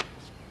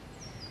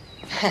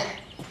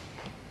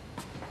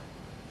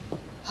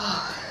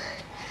 Oh.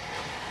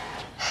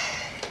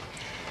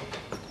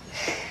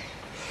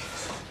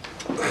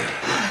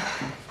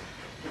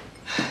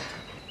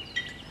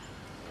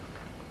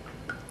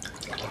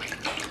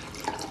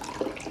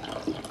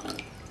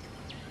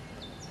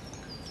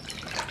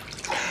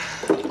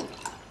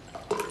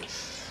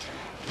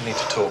 We need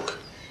to talk.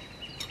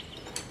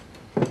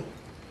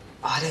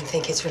 I don't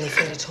think it's really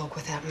fair to talk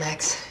without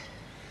Max.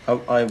 I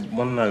want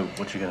to know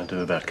what you're going to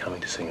do about coming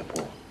to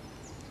Singapore.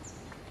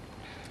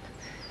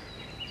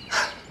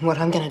 What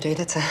I'm going to do,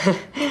 that's a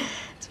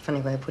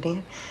funny way of putting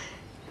it.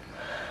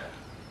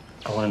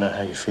 I want to know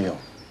how you feel.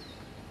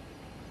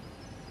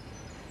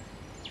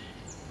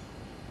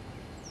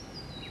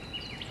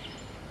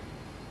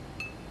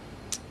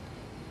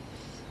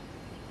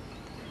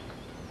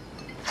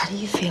 How do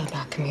you feel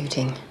about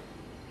commuting?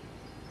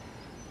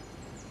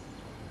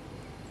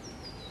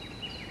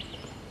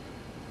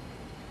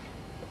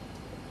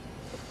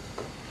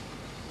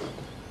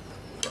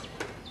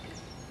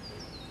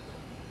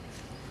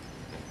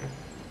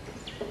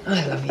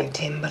 I love you,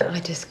 Tim, but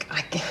I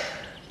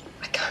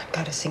can't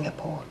go to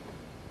Singapore.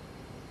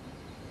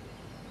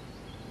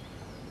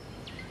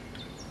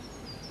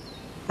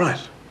 Right.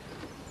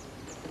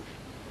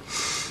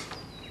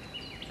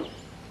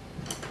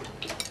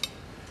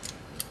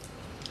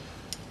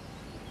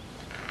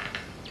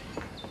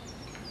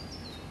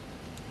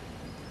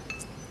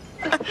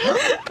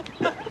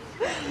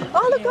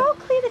 Oh, look, I'll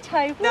clear the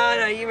table.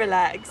 No, you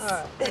relax.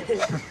 All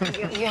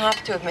right. You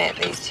have to admit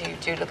these two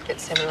do look a bit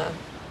similar.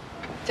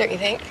 Don't you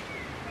think?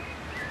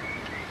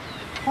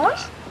 What?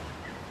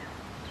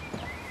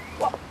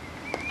 What?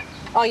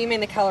 Oh, you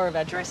mean the colour of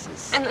our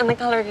dresses? And the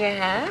colour of your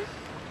hair?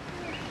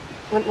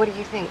 What do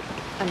you think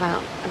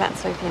about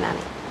Sophie and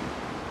Annie?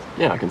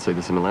 Yeah, I can see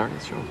the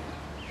similarities, sure.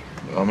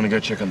 Well, I'm going to go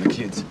check on the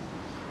kids.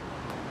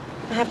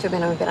 I have to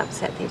admit I'm a bit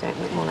upset that you don't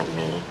look more like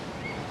me.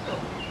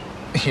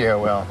 Yeah,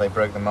 well, they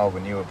broke the mold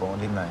when you were born,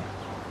 didn't they?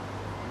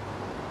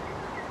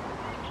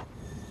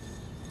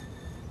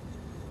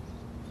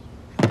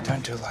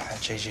 Don't do it like that,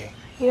 Gigi.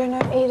 You don't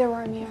know either,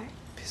 Romeo.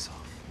 Piss off.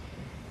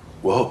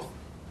 Whoa.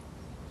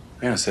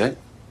 Hang on a sec.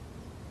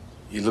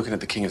 You're looking at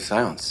the king of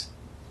seance.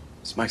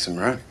 Let's make some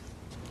room.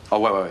 Oh,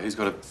 wait. Who's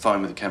got a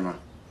phone with a camera?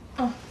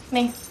 Oh,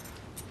 me.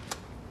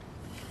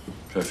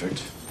 Perfect.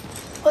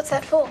 What's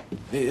that for?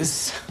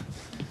 This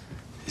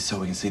is so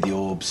we can see the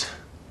orbs.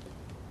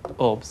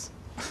 Orbs?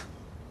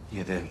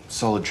 Yeah, they're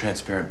solid,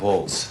 transparent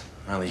balls.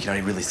 Only you can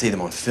only really see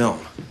them on film.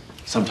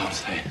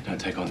 Sometimes they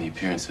don't take on the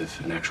appearance of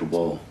an actual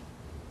ball.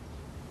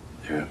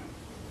 They're a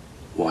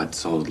white,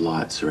 solid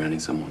light surrounding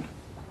someone.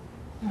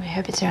 I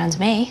hope it surrounds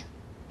me.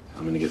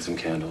 I'm gonna get some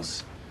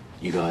candles.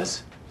 You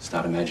guys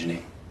start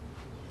imagining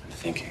and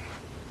thinking.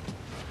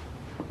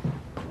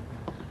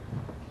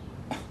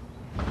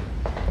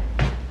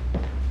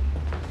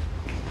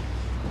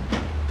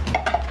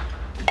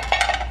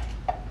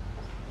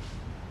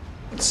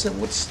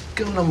 What's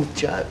going on with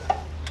Joe?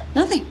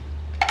 Nothing.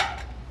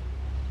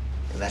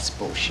 That's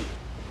bullshit.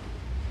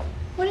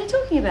 What are you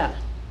talking about?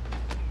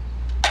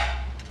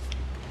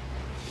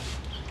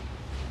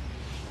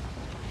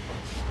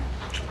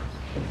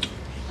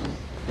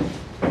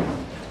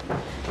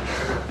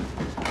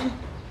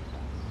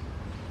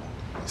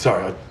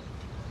 Sorry, I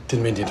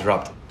didn't mean to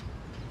interrupt.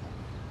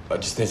 I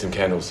just need some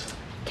candles.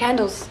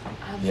 Candles.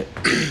 Yeah.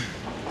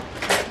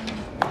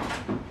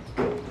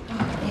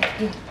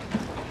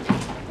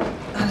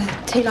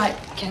 Tea light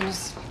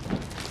candles.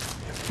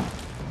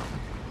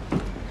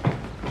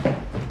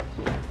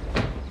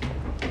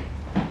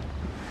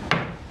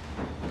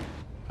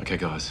 Okay,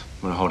 guys,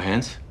 wanna hold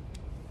hands?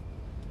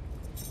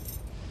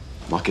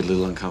 Might get a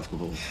little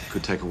uncomfortable.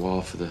 Could take a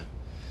while for the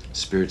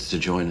spirits to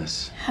join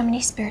us. How many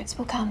spirits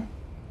will come?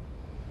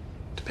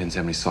 Depends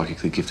how many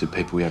psychically gifted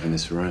people we have in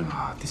this room.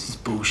 Oh, this is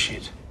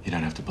bullshit. You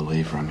don't have to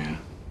believe, Romeo.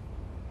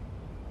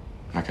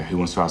 Okay, who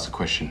wants to ask a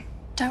question?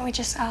 Don't we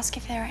just ask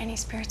if there are any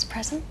spirits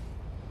present?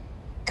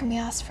 Can we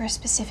ask for a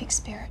specific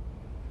spirit?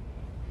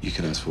 You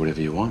can ask for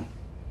whatever you want.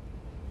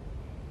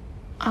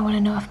 I want to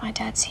know if my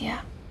dad's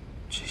here.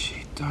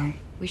 Gigi, don't.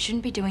 We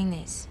shouldn't be doing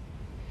this.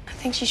 I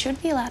think she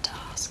should be allowed to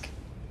ask.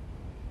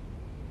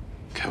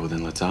 Okay, well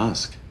then let's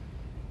ask.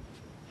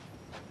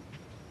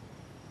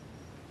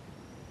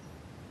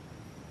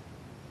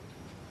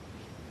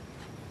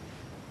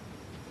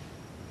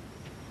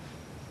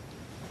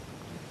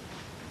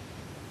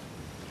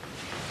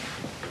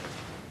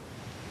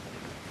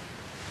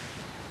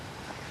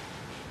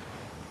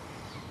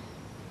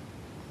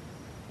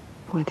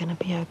 We're gonna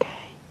be okay.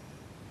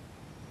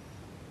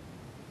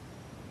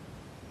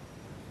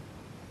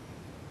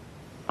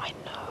 I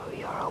know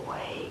you're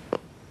awake.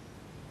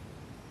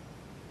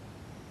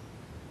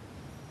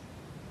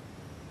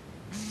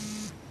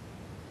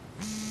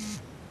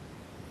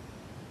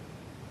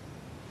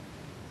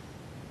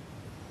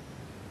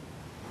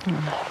 I'm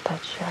gonna have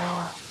that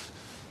shower.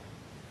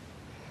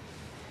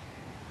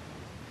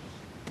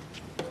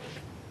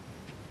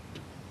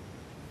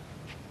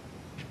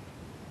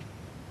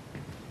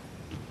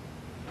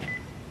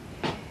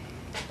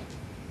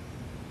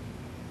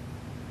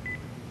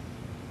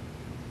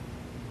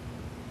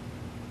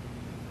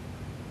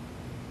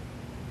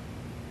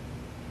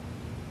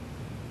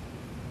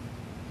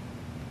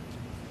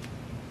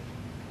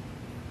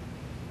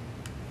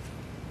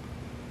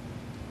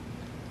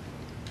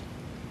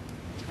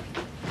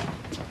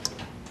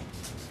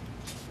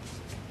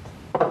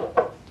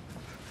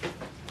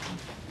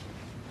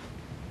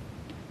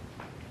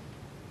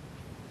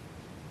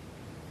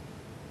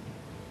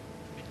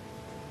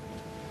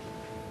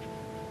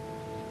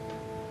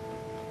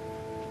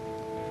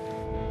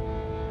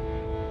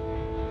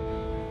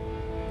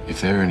 If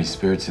there are any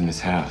spirits in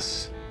this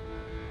house,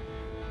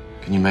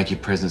 can you make your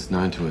presence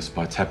known to us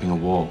by tapping a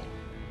wall?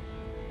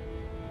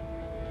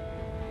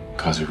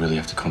 Guys, we really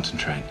have to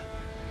concentrate.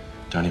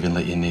 Don't even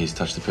let your knees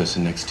touch the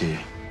person next to you.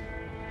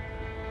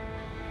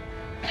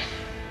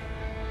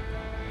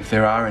 If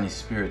there are any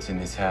spirits in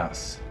this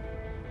house,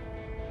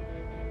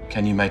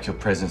 can you make your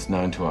presence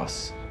known to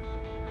us?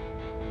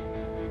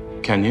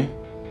 Can you?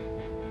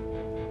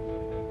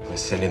 We're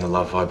sending the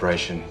love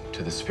vibration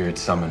to the spirit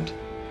summoned.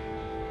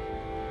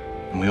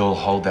 And we all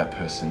hold that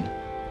person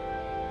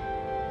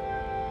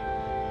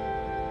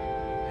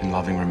in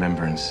loving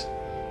remembrance.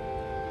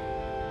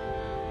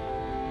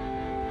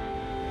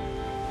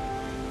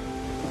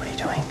 What are you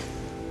doing?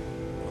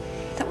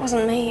 That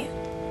wasn't me.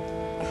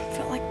 I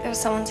felt like there was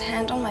someone's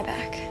hand on my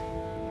back.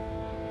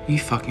 Are you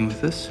fucking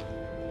with us?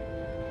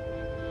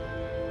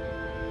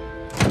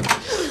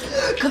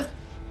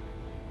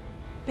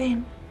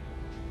 Ben.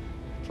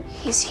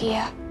 He's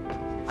here.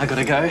 I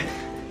gotta go.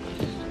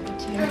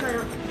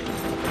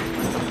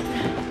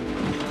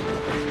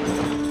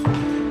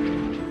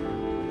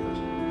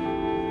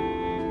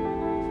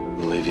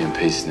 We'll leave you in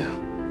peace now.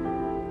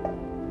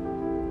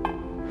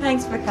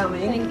 Thanks for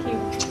coming. Thank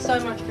you so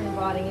much for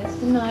inviting us.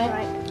 Good night.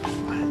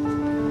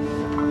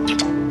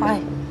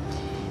 Bye.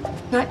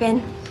 Night,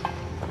 Ben.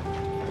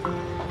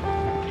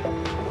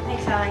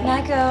 Thanks, Ali.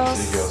 Night, girls.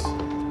 See you girls.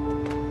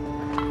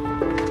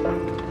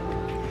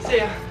 See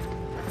ya.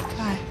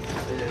 Bye.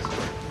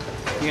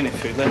 You got any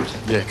food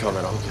left? Yeah, come on,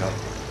 man. I'll hook you up.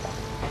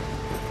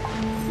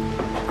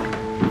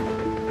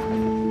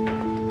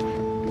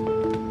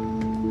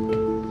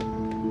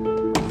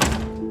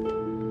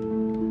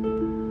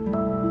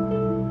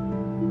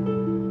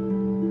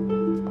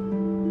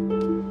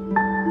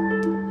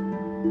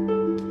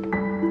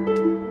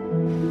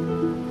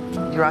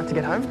 You right to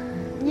get home?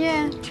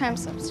 Yeah, tram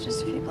stops,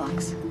 just a few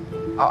blocks.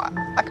 Oh,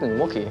 I can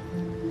walk you.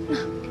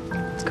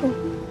 It's cool.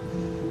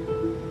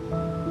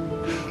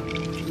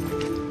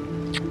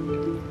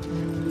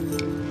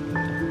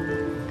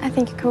 I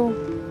think you're cool.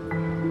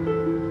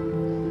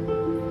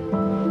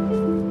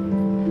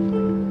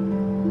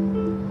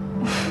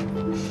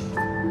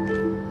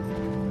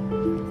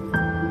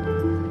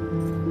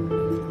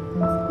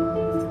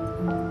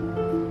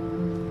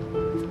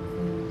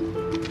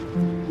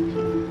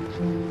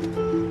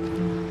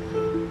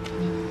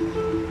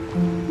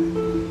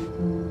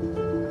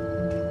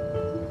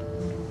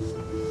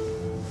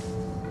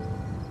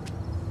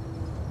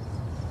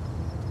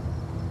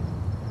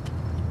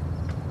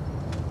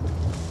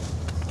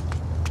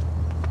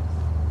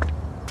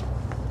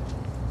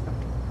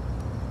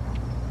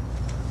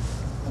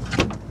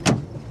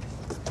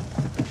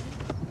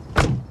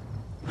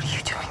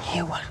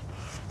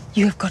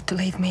 You have got to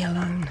leave me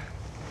alone.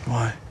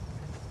 Why?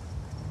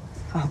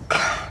 Oh,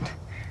 God.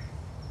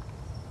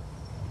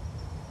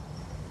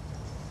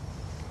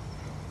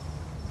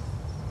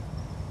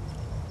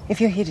 If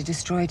you're here to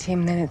destroy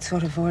Tim, then it's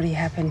sort of already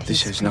happened.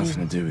 This has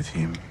nothing to do with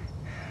him.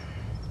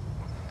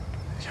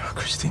 Oh,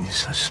 Christine, you're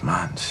so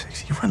smart and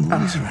sexy. You run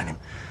rings around him.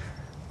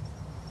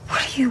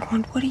 What do you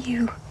want? What do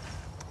you...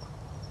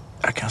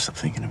 I can't stop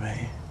thinking about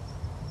you.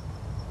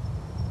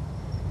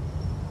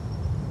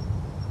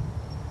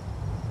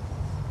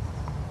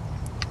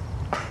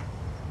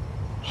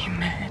 You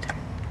mad?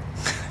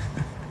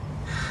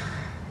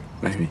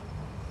 Maybe.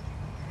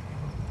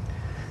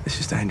 This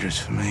is dangerous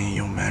for me.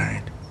 You're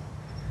married.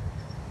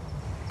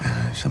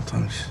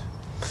 Sometimes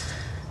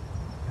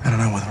I don't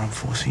know whether I'm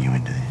forcing you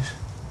into this.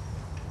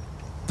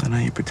 I know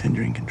you pretend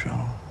you're in control,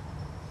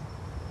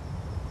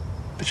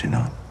 but you're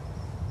not.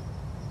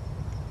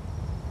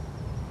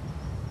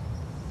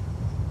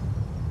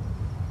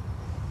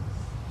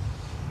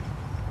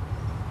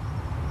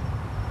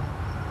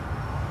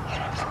 You're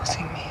not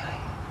forcing me.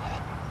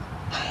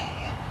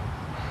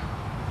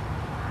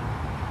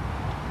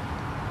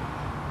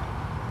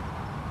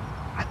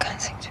 I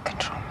can't seem to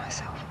control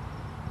myself.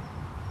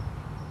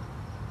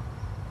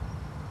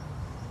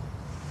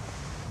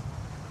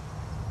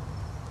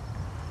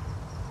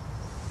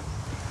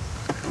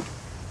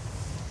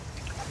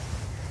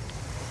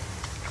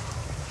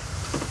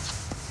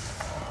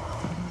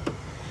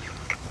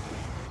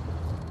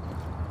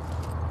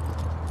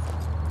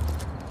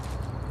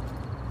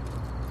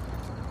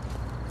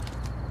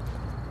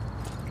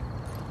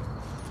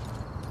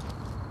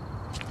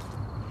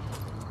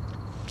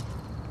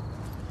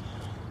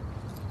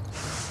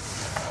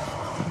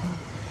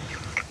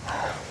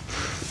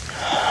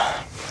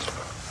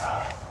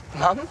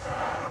 Mum?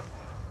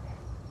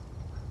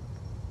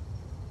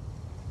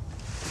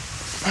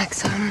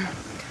 Max,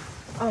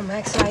 Oh,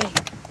 Max,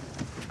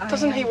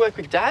 Doesn't he work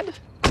with Dad?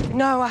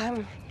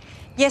 No,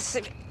 yes,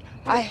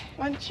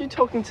 Weren't you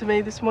talking to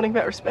me this morning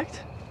about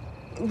respect?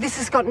 This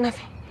has got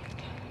nothing...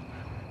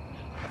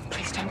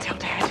 Please don't tell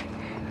Dad.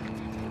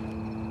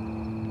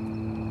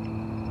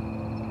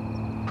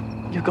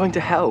 You're going to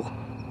hell.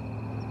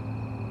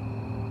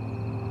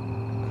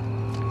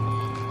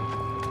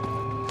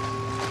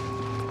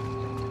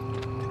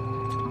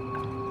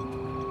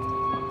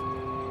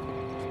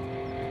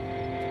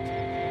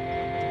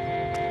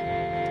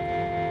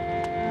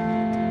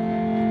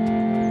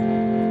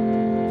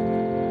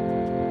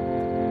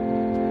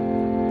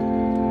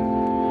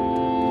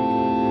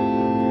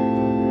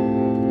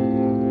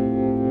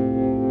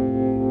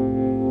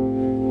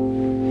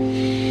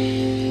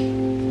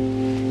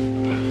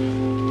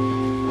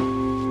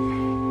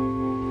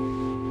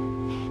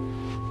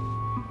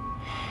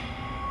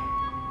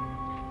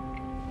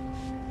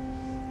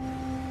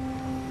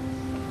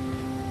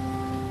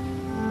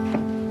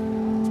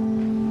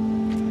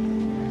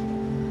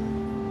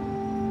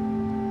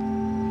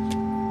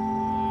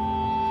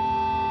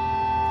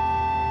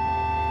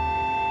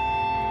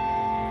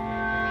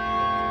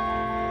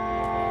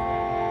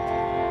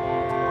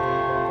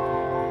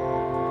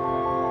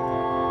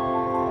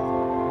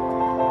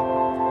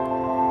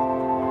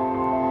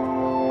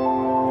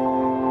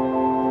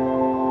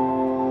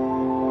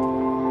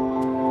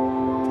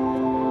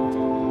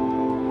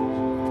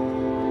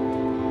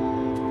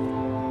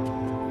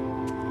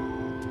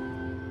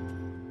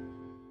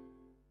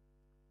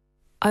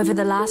 Over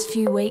the last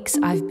few weeks,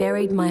 I've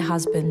buried my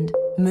husband,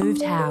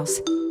 moved house,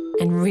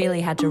 and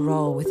really had to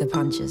roll with the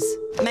punches.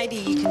 Maybe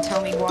you can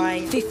tell me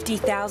why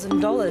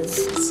 $50,000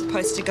 is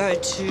supposed to go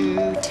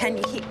to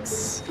Tanya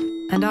Hicks.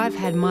 And I've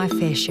had my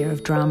fair share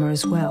of drama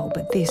as well,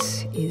 but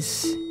this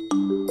is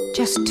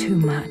just too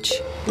much.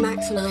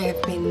 Max and I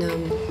have been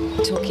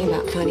talking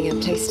about finding a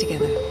place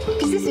together.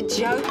 Is this a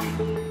joke?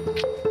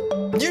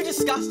 You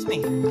disgust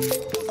me.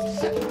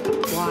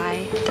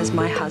 Why does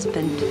my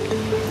husband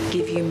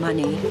give you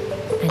money?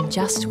 And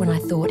just when I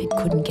thought it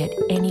couldn't get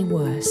any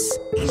worse.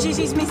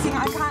 She's missing.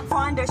 I can't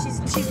find her.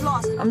 She's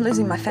lost. I'm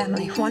losing my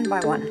family one by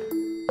one.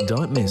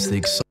 Don't miss the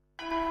exciting